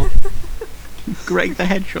anymore. Greg the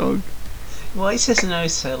Hedgehog. Why is his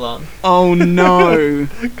nose so long? Oh no!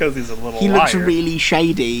 Because he's a little He liar. looks really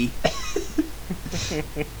shady.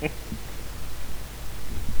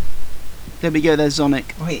 There we go, there's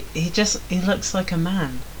Sonic. Wait, he looks like a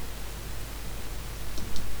man.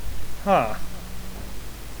 Huh.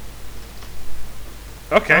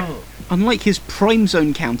 Okay. Oh, Unlike his Prime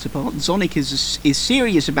Zone counterpart, Sonic is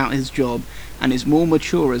serious about his job and is more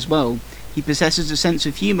mature as well. He possesses a sense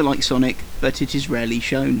of humour like Sonic, but it is rarely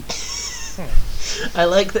shown. I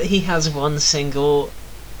like that he has one single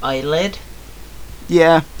eyelid.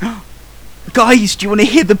 Yeah. Guys, do you want to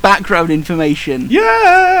hear the background information?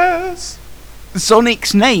 Yes!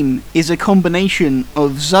 Sonic's name is a combination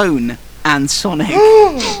of Zone and Sonic.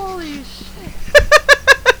 Holy shit.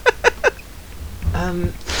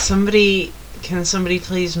 Can somebody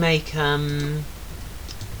please make a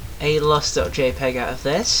lost.jpg out of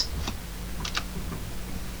this?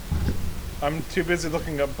 I'm too busy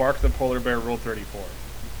looking up Bark the Polar Bear Rule 34.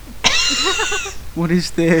 What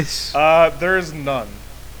is this? There's none.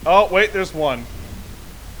 Oh, wait, there's one.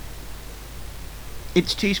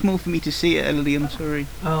 It's too small for me to see it, Elodie, I'm sorry.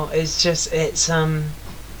 Oh, it's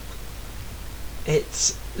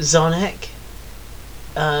Sonic,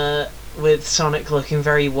 with Sonic looking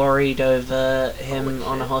very worried over him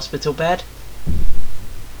on a hospital bed.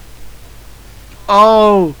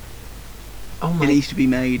 Oh! Oh It my, needs to be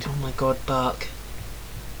made. oh my god, Bark.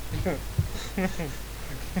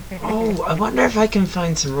 Oh, I wonder if I can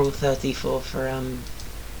find some Rule 34 for,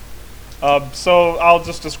 So I'll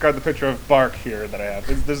just describe the picture of Bark here that I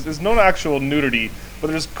have. There's no actual nudity, but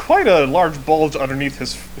there's quite a large bulge underneath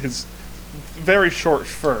his very short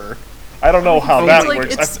fur. I don't know how Oh, that It's like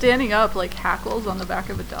works. it's standing up like hackles on the back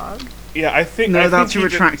of a dog. Yeah, I think. No, I that's a think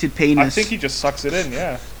he retracted penis. I think he just sucks it in.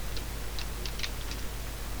 Yeah.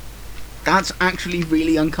 That's actually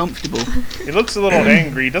really uncomfortable. He looks a little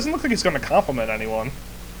angry. He doesn't look like he's going to compliment anyone.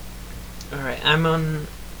 alright, I'm on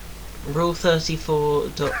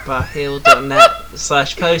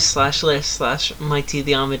rule34.barhill.net/post/list/mighty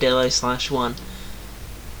the armadillo/1.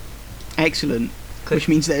 Excellent. Which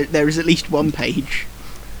means there is at least one page.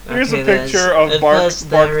 Here's Okay, a picture there's- of Bark first the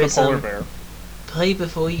there is, Polar Bear. Play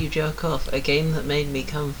before you jerk off, a game that made me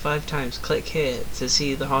come 5 times. Click here to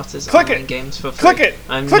see the hottest Click online it! games for free. Click it!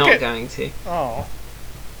 I'm Click not it! going to. Oh.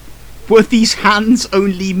 Were these hands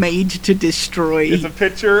only made to destroy? It's a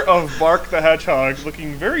picture of Bark the Hedgehog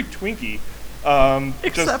looking very twinky.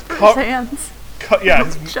 Except for just his hands. Yeah,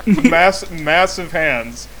 his massive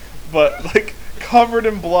hands, but like covered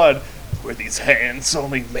in blood. Were these hands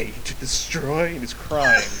only made to destroy? And he's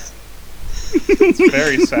crying. It's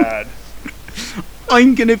very sad.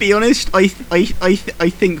 I'm gonna be honest. I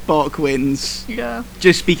think Bark wins Yeah.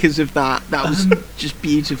 just because of that. That was just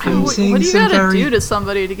beautiful. I'm What seeing do you some gotta very- do to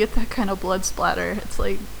somebody to get that kind of blood splatter? It's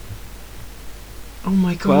like, Oh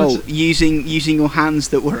my god. Well, using your hands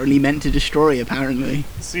that were only meant to destroy, apparently.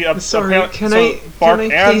 See, Sorry, can so I Bark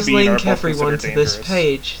can I and please Bean are link both everyone to considered this dangerous.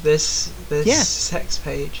 page? This Yes. sex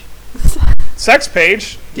page. Sex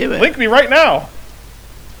page. Do it. Link me right now.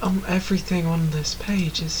 Everything on this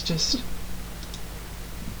page is just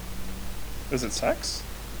Is it sex?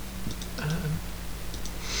 um,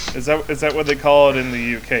 Is that what they call it in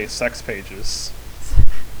the UK? Sex pages.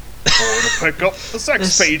 Or to pick up the sex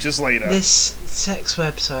This- pages later. this sex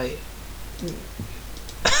website.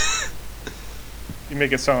 You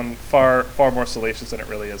make it sound far more salacious than it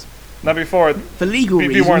really is. Now before, For legal Be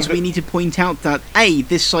reasons, warned we that- need to point out that A,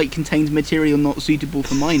 this site contains material not suitable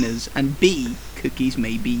for minors, and B, cookies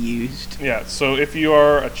may be used. yeah. So if you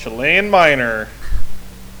are a Chilean minor,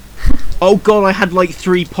 Oh god, I had like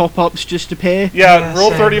 3 pop-ups just appear. yeah, Yeah,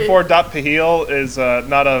 same. rule34.pahil is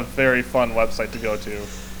not a very fun website to go to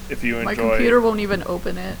if you my enjoy. computer won't even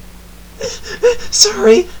open it.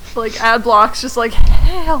 Sorry. Like, ad blocks just like,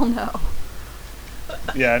 hell no.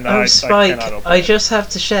 Yeah, no, Oh, I Spike, cannot open I it. just have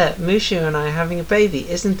to share. Mushu and I are having a baby.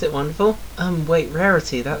 Isn't it wonderful? Wait,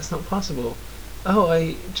 Rarity, that's not possible. Oh,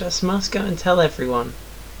 I just must go and tell everyone.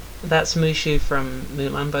 That's Mushu from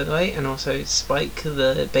Mulan, by the way, and also Spike,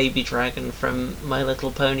 the baby dragon from My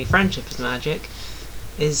Little Pony Friendship is Magic.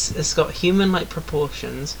 It's got human-like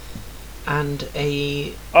proportions and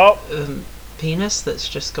a Oh, penis that's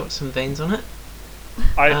just got some veins on it.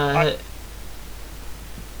 I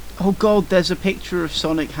Oh god, there's a picture of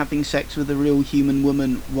Sonic having sex with a real human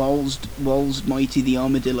woman whilst Mighty the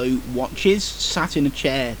Armadillo watches, sat in a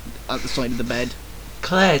chair at the side of the bed.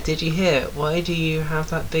 Claire, did you hear? Why do you have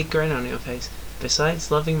that big grin on your face?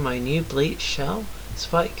 Besides loving my new bleach shell,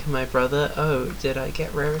 Spike, my brother, oh, did I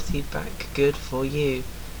get Rarity back? Good for you.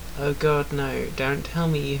 Oh god, no, don't tell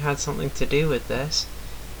me you had something to do with this.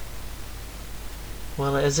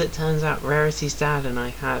 Well, as it turns out, Rarity's dad and I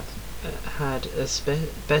have had a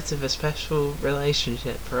bit of a special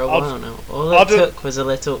relationship for a while now. All it took was a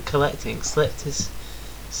little collecting. Slipped his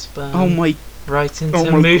sperm right into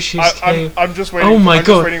Mushu's cave. I'm just waiting.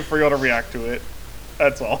 Just waiting for y'all to react to it.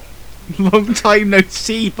 That's all. Long time no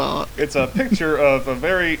see, Bart. It's a picture of a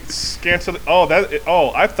very scantily.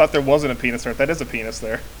 Oh, I thought there wasn't a penis there. That is a penis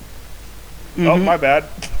there. Mm-hmm. Oh, my bad.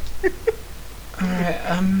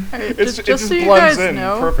 Alright, it just so you blends guys in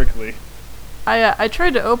know, perfectly. I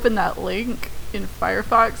tried to open that link in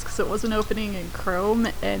Firefox because it wasn't opening in Chrome,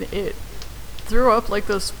 and it threw up like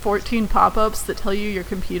those 14 pop-ups that tell you your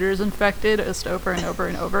computer's infected just over and over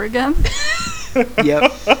and over again.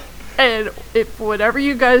 Yep. And if whatever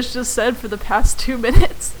you guys just said for the past 2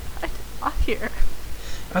 minutes, I did not hear.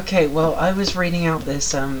 Okay, well, I was reading out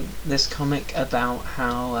this this comic about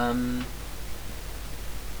how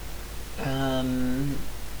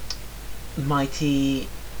Mighty,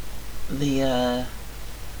 the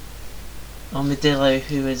armadillo,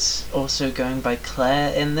 who is also going by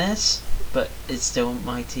Claire in this, but is still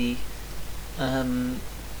Mighty,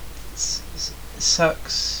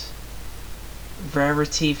 sucks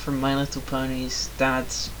Rarity from My Little Pony's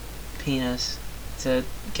dad's penis to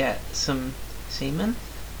get some semen,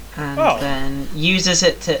 and then uses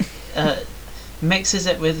it to mixes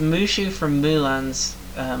it with Mushu from Mulan's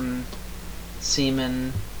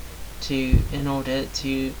semen in order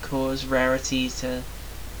to cause Rarity to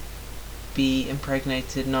be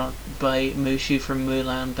impregnated not by Mushu from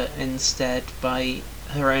Mulan but instead by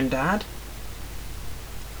her own dad.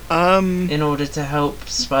 In order to help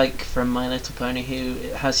Spike from My Little Pony, who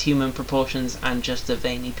has human proportions and just a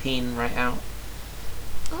veiny peen right out.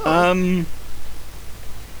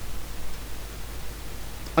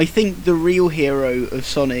 I think the real hero of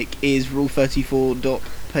Sonic is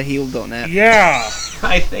rule34.perheal.net. Yeah!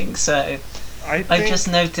 I think so. I've just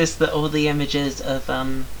noticed that all the images of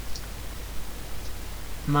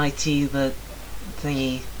Mighty, the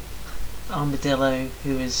thingy, armadillo,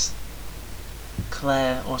 who is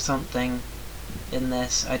Claire or something in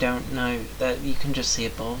this, I don't know, that you can just see a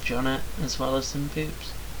bulge on it as well as some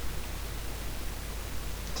boobs.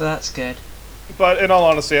 So that's good. But in all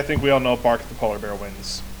honesty, I think we all know Bark the Polar Bear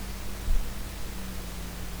wins.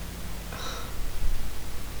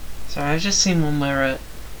 Sorry, I've just seen one where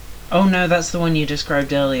oh no, that's the one you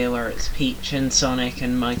described earlier, where it's Peach and Sonic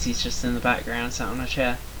and Mighty's just in the background sat on a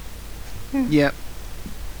chair. Yep.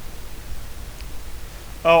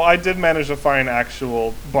 Oh, I did manage to find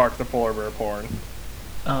actual Bark the Polar Bear porn.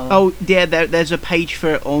 Oh yeah, there's a page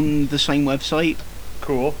for it on the same website.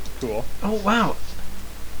 Cool. Oh wow.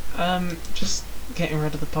 Just getting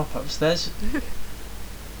rid of the pop-ups. There's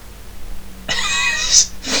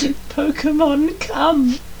Pokemon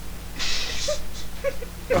come.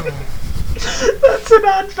 That's an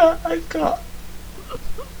advert I've got.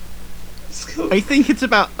 It's cool. I think it's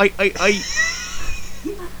about Liddy,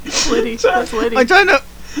 that's Liddy. I don't know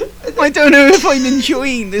if I'm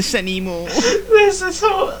enjoying this anymore. This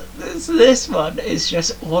one is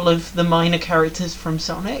just all of the minor characters from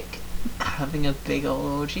Sonic having a big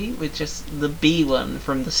ol' orgy, with just the B one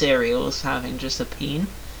from the cereals having just a peen,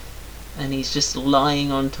 and he's just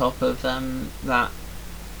lying on top of that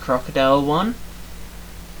crocodile one,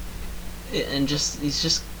 and he's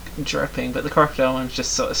just dripping, but the crocodile one's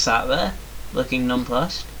just sort of sat there looking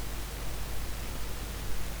nonplussed.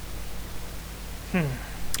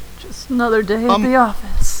 Just another day at the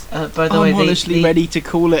office. By the way, I'm honestly ready to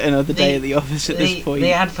call it another day at the office at this point.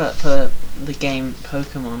 The advert for the game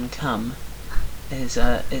Pokemon Come is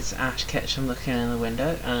it's Ash Ketchum looking in the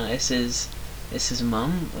window. This is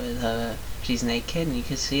Mum with her. She's naked and you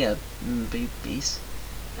can see her boobies,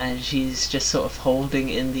 and she's just sort of holding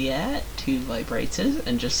in the air 2 vibrators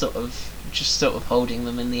and just sort of holding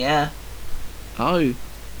them in the air. Oh.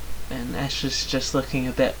 And Ash is just looking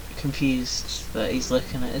a bit confused that he's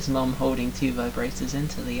looking at his mum holding 2 vibrators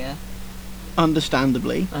into the air.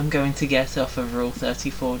 Understandably. I'm going to get off of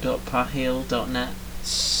rule34.parheal.net.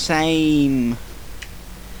 Same.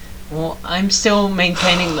 Well, I'm still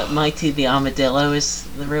maintaining that Mighty the Armadillo is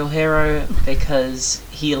the real hero because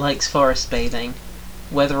he likes forest bathing.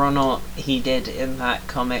 Whether or not he did in that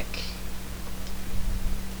comic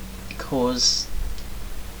cause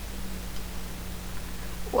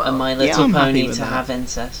a My Little Pony to have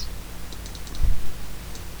incest.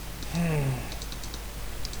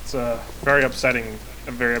 It's a very upsetting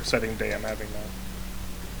day I'm having now.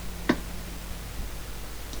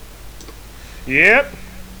 Yep.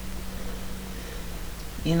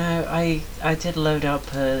 I did load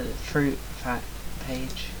up a fruit fact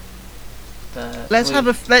page, but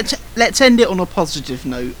Let's end it on a positive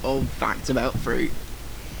note of facts about fruit.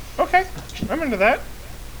 Okay, I'm into that.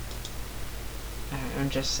 I'm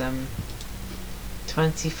just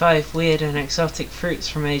 25 weird and exotic fruits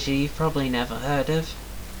from Asia you've probably never heard of.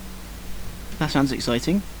 That sounds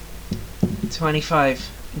exciting. 25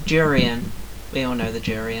 durian. We all know the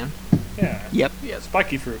durian. Yeah. Yep. Yeah,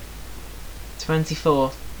 spiky fruit.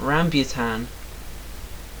 24 rambutan.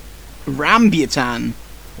 Rambutan.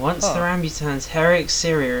 Once the rambutan's hairy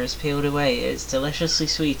exterior is peeled away, its deliciously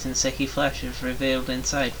sweet and sticky flesh is revealed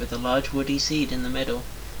inside with a large woody seed in the middle.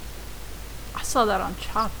 I saw that on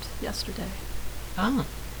Chopped yesterday. Ah.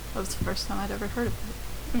 That was the first time I'd ever heard of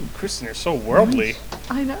it. Ooh, Kristen, you're so worldly.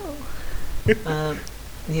 I know.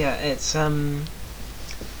 Yeah,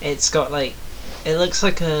 it's got like, it looks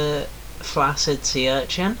like a flaccid sea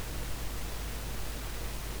urchin.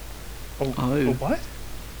 Oh. What?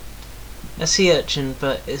 A sea urchin,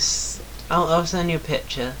 but it's... I'll send you a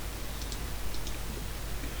picture.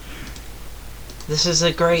 This is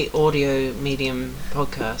a great audio medium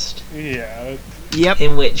podcast. Yeah. Yep.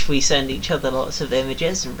 In which we send each other lots of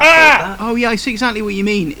images and record that. Oh yeah, I see exactly what you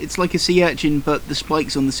mean. It's like a sea urchin, but the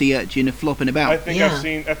spikes on the sea urchin are flopping about. I think Yeah.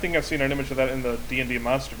 I've seen an image of that in the D&D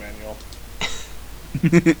Monster Manual.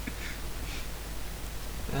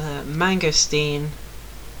 Mangosteen.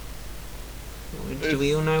 Do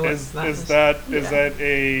we all know what that is? Is that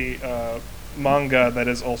a manga that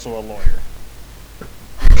is also a lawyer?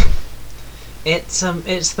 It's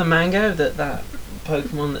the mango that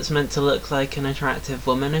Pokemon that's meant to look like an attractive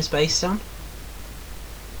woman is based on.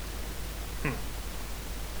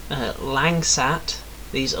 Langsat.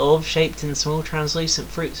 These orb-shaped and small translucent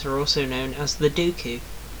fruits are also known as the Dooku.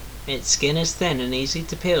 Its skin is thin and easy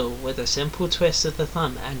to peel with a simple twist of the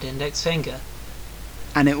thumb and index finger.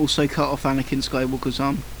 And it also cut off Anakin Skywalker's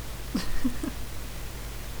arm.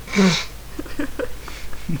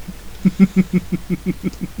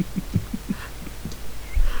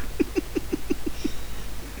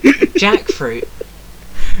 Jackfruit.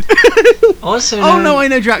 Also Oh no, I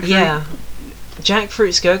know jackfruit. Yeah.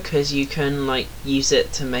 Jackfruit's good because you can like use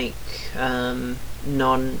it to make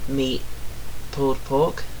non-meat pulled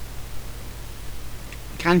pork.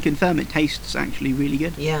 Can confirm it tastes actually really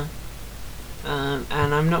good. Yeah. And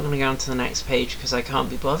I'm not going to go on to the next page because I can't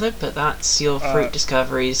be bothered, but that's your fruit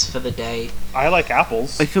discoveries for the day. I like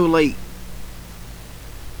apples. I feel like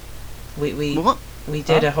We what? we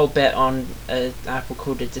did a whole bit on an apple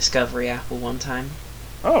called a discovery apple one time.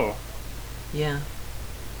 Oh, Yeah.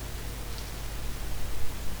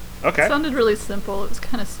 okay. It sounded really simple. It was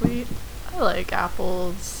kind of sweet. I like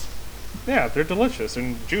apples. Yeah, they're delicious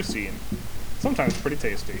and juicy and sometimes pretty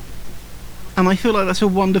tasty. And I feel like that's a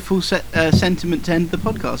wonderful sentiment to end the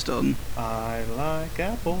podcast on. I like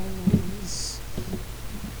apples.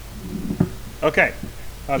 Okay.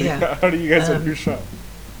 How do you guys end your show?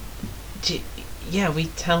 Yeah, we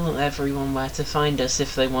tell everyone where to find us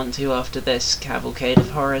if they want to after this cavalcade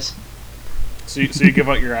of horrors. So you give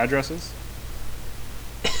out your addresses?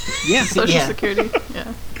 Yeah. Social Yeah. Security.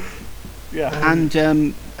 Yeah. Yeah. And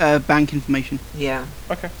bank information. Yeah.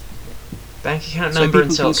 Okay. Bank account So number people and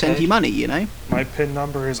can sort send code. you money, you know? My PIN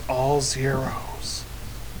number is all zeros.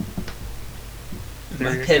 There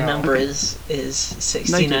My you PIN go. number is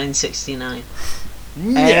 6969.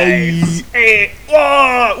 Nice. Hey,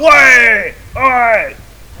 whoa, wait, alright.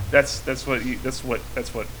 That's what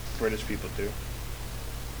British people do.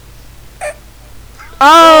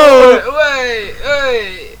 Oh!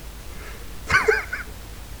 Wait!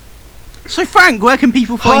 So Frank, where can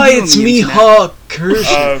people find Hi, you on it's the me, internet? Hawk Kirsch,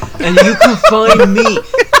 and you can find me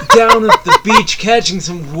down at the beach catching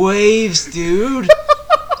some waves, dude.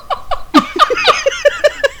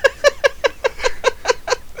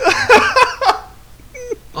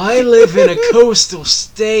 I live in a coastal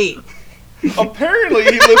state. Apparently,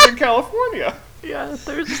 he lives in California. Yeah.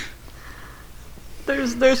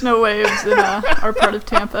 There's no waves in our part of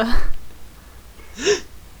Tampa.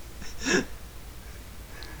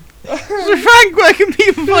 So Frank, where can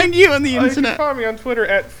people find you on the You can internet? find me on Twitter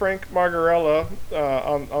at Frank Margarella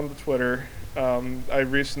on the Twitter. I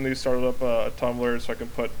recently started up a Tumblr so I can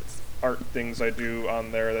put art things I do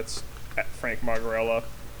on there. That's at Frank Margarella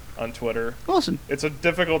on Twitter. Awesome. It's a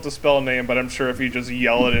difficult to spell name, but I'm sure if you just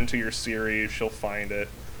yell it into your Siri, she'll find it.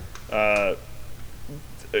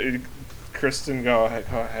 Kristen, go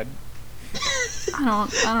ahead.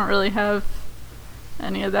 I don't really have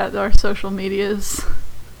any of that. Our social medias.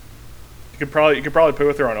 You could probably play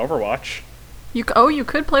with her on Overwatch. You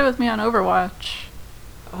could play with me on Overwatch.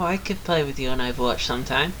 Oh, I could play with you on Overwatch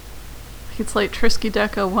sometime. It's like Trisky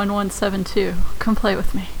Deca 1172. Come play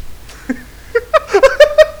with me.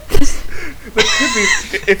 That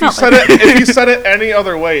could be. If you said it, if you said it any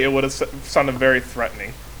other way, it would have sounded very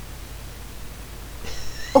threatening.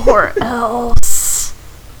 Or else.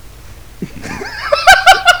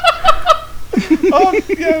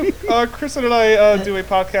 Kristen and I do a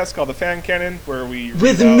podcast called The Fan Cannon, where we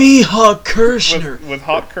with me, Hawk Kirshner, with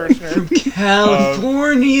Hawk Kirshner from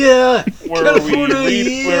California, where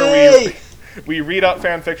we read out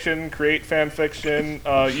fan fiction, create fan fiction,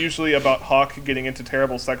 usually about Hawk getting into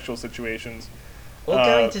terrible sexual situations. Or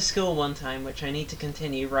going to school one time, which I need to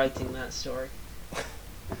continue writing that story.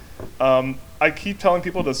 I keep telling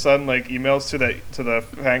people to send like emails to the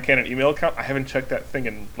Fan Cannon email account. I haven't checked that thing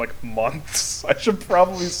in like months. I should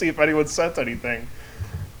probably see if anyone sent anything.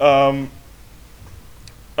 Now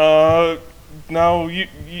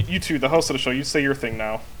you two, the host of the show, you say your thing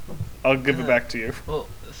now. I'll give it back to you. Well,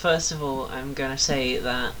 first of all, I'm gonna say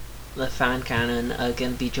that the Fan Cannon are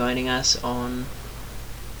gonna be joining us on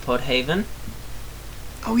Podhaven.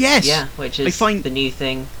 Oh yes. Yeah, which is the new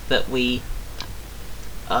thing that we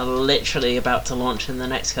are literally about to launch in the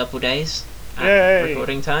next couple days at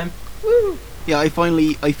recording time. Woo! Yeah, I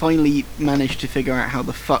finally managed to figure out how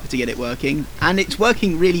the fuck to get it working, and it's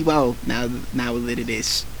working really well now that it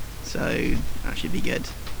is. So that should be good.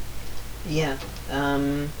 Yeah.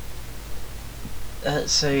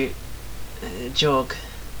 Jorg.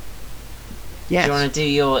 Yes. Do you want to do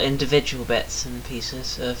your individual bits and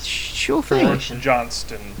pieces of sure thing? George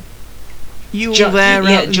Johnston. You there?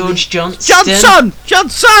 Yeah, George Johnston.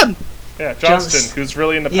 Johnson. Yeah, Johnston, who's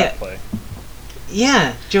really into pet play.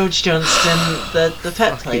 Yeah, George Johnston, the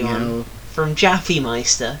pet play one hell. from Jaffe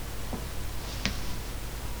Meister.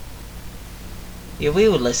 Yeah, we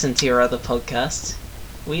will listen to your other podcasts.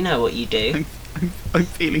 We know what you do. I'm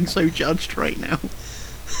feeling so judged right now.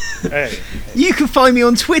 Hey. You can find me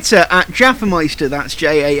on Twitter at Jaffameister. That's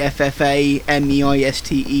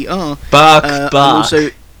JAFFAMEISTER. Bark. Also,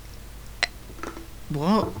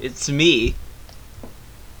 what? It's me,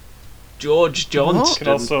 George Johnston. You can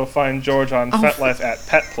also find George on FetLife at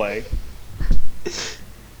PetPlay.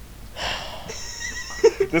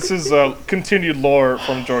 This is continued lore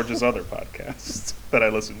from George's other podcasts that I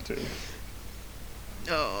listen to.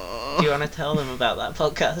 Oh. Do you want to tell them about that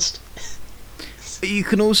podcast? You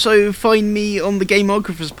can also find me on the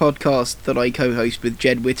Gameographers podcast that I co-host with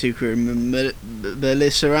Jed Whittaker and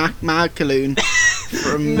Melissa McAloon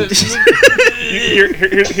from...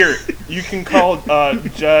 Here. You can call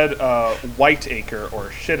Jed Whiteacre or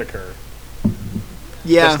Shitaker.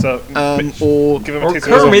 Yeah, or give him a taste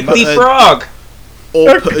Kermit of the Frog.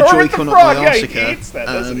 Or put a Joy-Con up my Yeah, he arsica. hates that,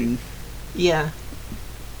 doesn't he? Yeah.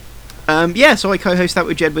 So I co-host that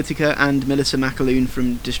with Jed Whittaker and Melissa McAloon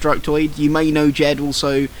from Destructoid. You may know Jed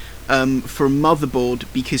also from Motherboard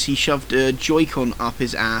because he shoved a Joy-Con up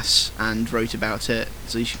his ass and wrote about it,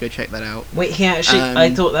 so you should go check that out. Wait, he actually...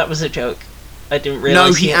 I thought that was a joke. I didn't realise...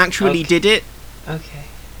 No, he actually did it. Okay.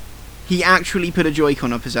 He actually put a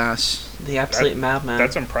Joy-Con up his ass. The absolute madman.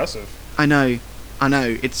 That's impressive. I know.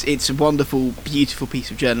 It's a wonderful, beautiful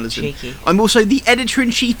piece of journalism. Cheeky. I'm also the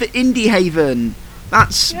editor-in-chief at Indie Haven.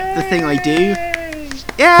 That's the thing I do.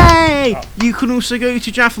 Yay! Oh. You can also go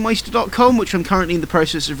to jaffameister.com, which I'm currently in the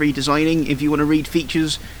process of redesigning, if you want to read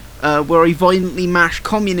features where I violently mash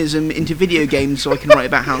communism into video games so I can write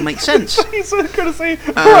about how it makes sense. He's going to say,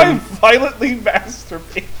 where I violently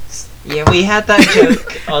masturbate. Yeah, we had that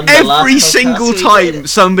joke on the last Every single time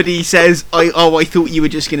somebody says, I thought you were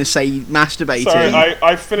just going to say masturbating. Sorry,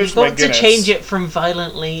 I finished my Guinness. You've got to change it from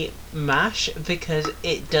violently mash, because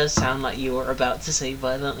it does sound like you were about to say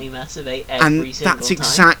violently masturbate every single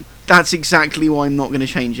time. That's exactly why I'm not going to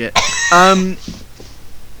change it.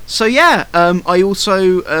 So yeah, I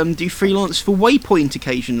also do freelance for Waypoint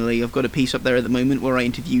occasionally. I've got a piece up there at the moment where I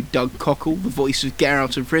interview Doug Cockle, the voice of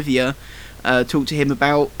Geralt of Rivia, talk to him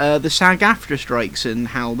about the SAG-AFTRA strikes and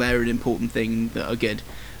how they're an important thing that are good.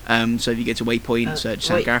 So if you get to Waypoint, search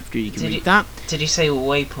SAG-AFTRA, you can read that. Did you say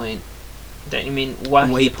Waypoint? Don't you mean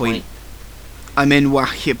Waypoint? I mean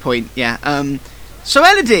Waypoint, yeah. So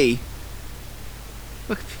Elodie,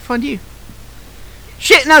 where can I find you?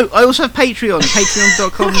 Shit, no, I also have Patreon,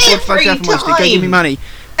 patreon.com/Jaffameister. Go give me money.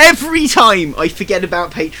 Every time I forget about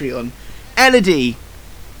Patreon. Elodie.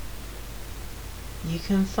 You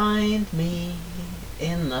can find me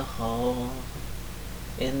in the hall,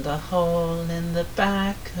 in the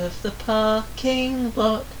back of the parking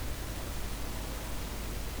lot.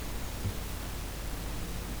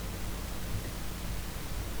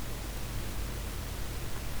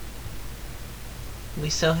 We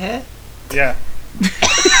still here? Yeah.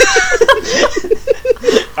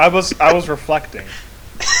 I was reflecting.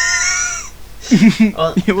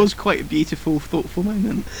 It was quite a beautiful, thoughtful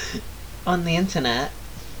moment. On the internet,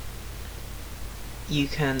 you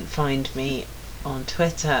can find me on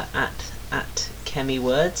Twitter at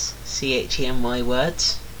ChemyWords, CHEMY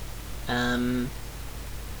words. And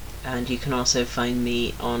you can also find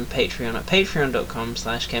me on Patreon at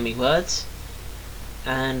patreon.com/ChemyWords.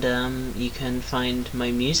 And you can find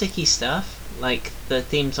my music-y stuff, like the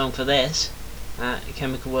theme song for this, at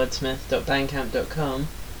chemicalwordsmith.bandcamp.com.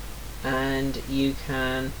 And you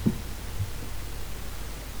can...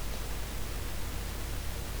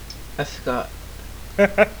 I forgot.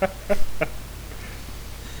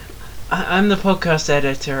 I'm the podcast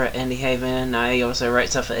editor at Indie Haven. I also write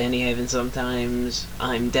stuff at Indie Haven sometimes.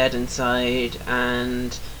 I'm dead inside,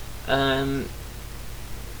 and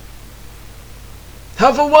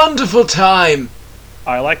have a wonderful time!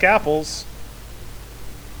 I like apples.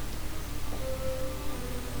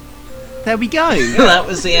 There we go. That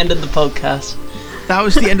was the end of the podcast. That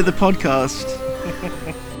was the end of the podcast.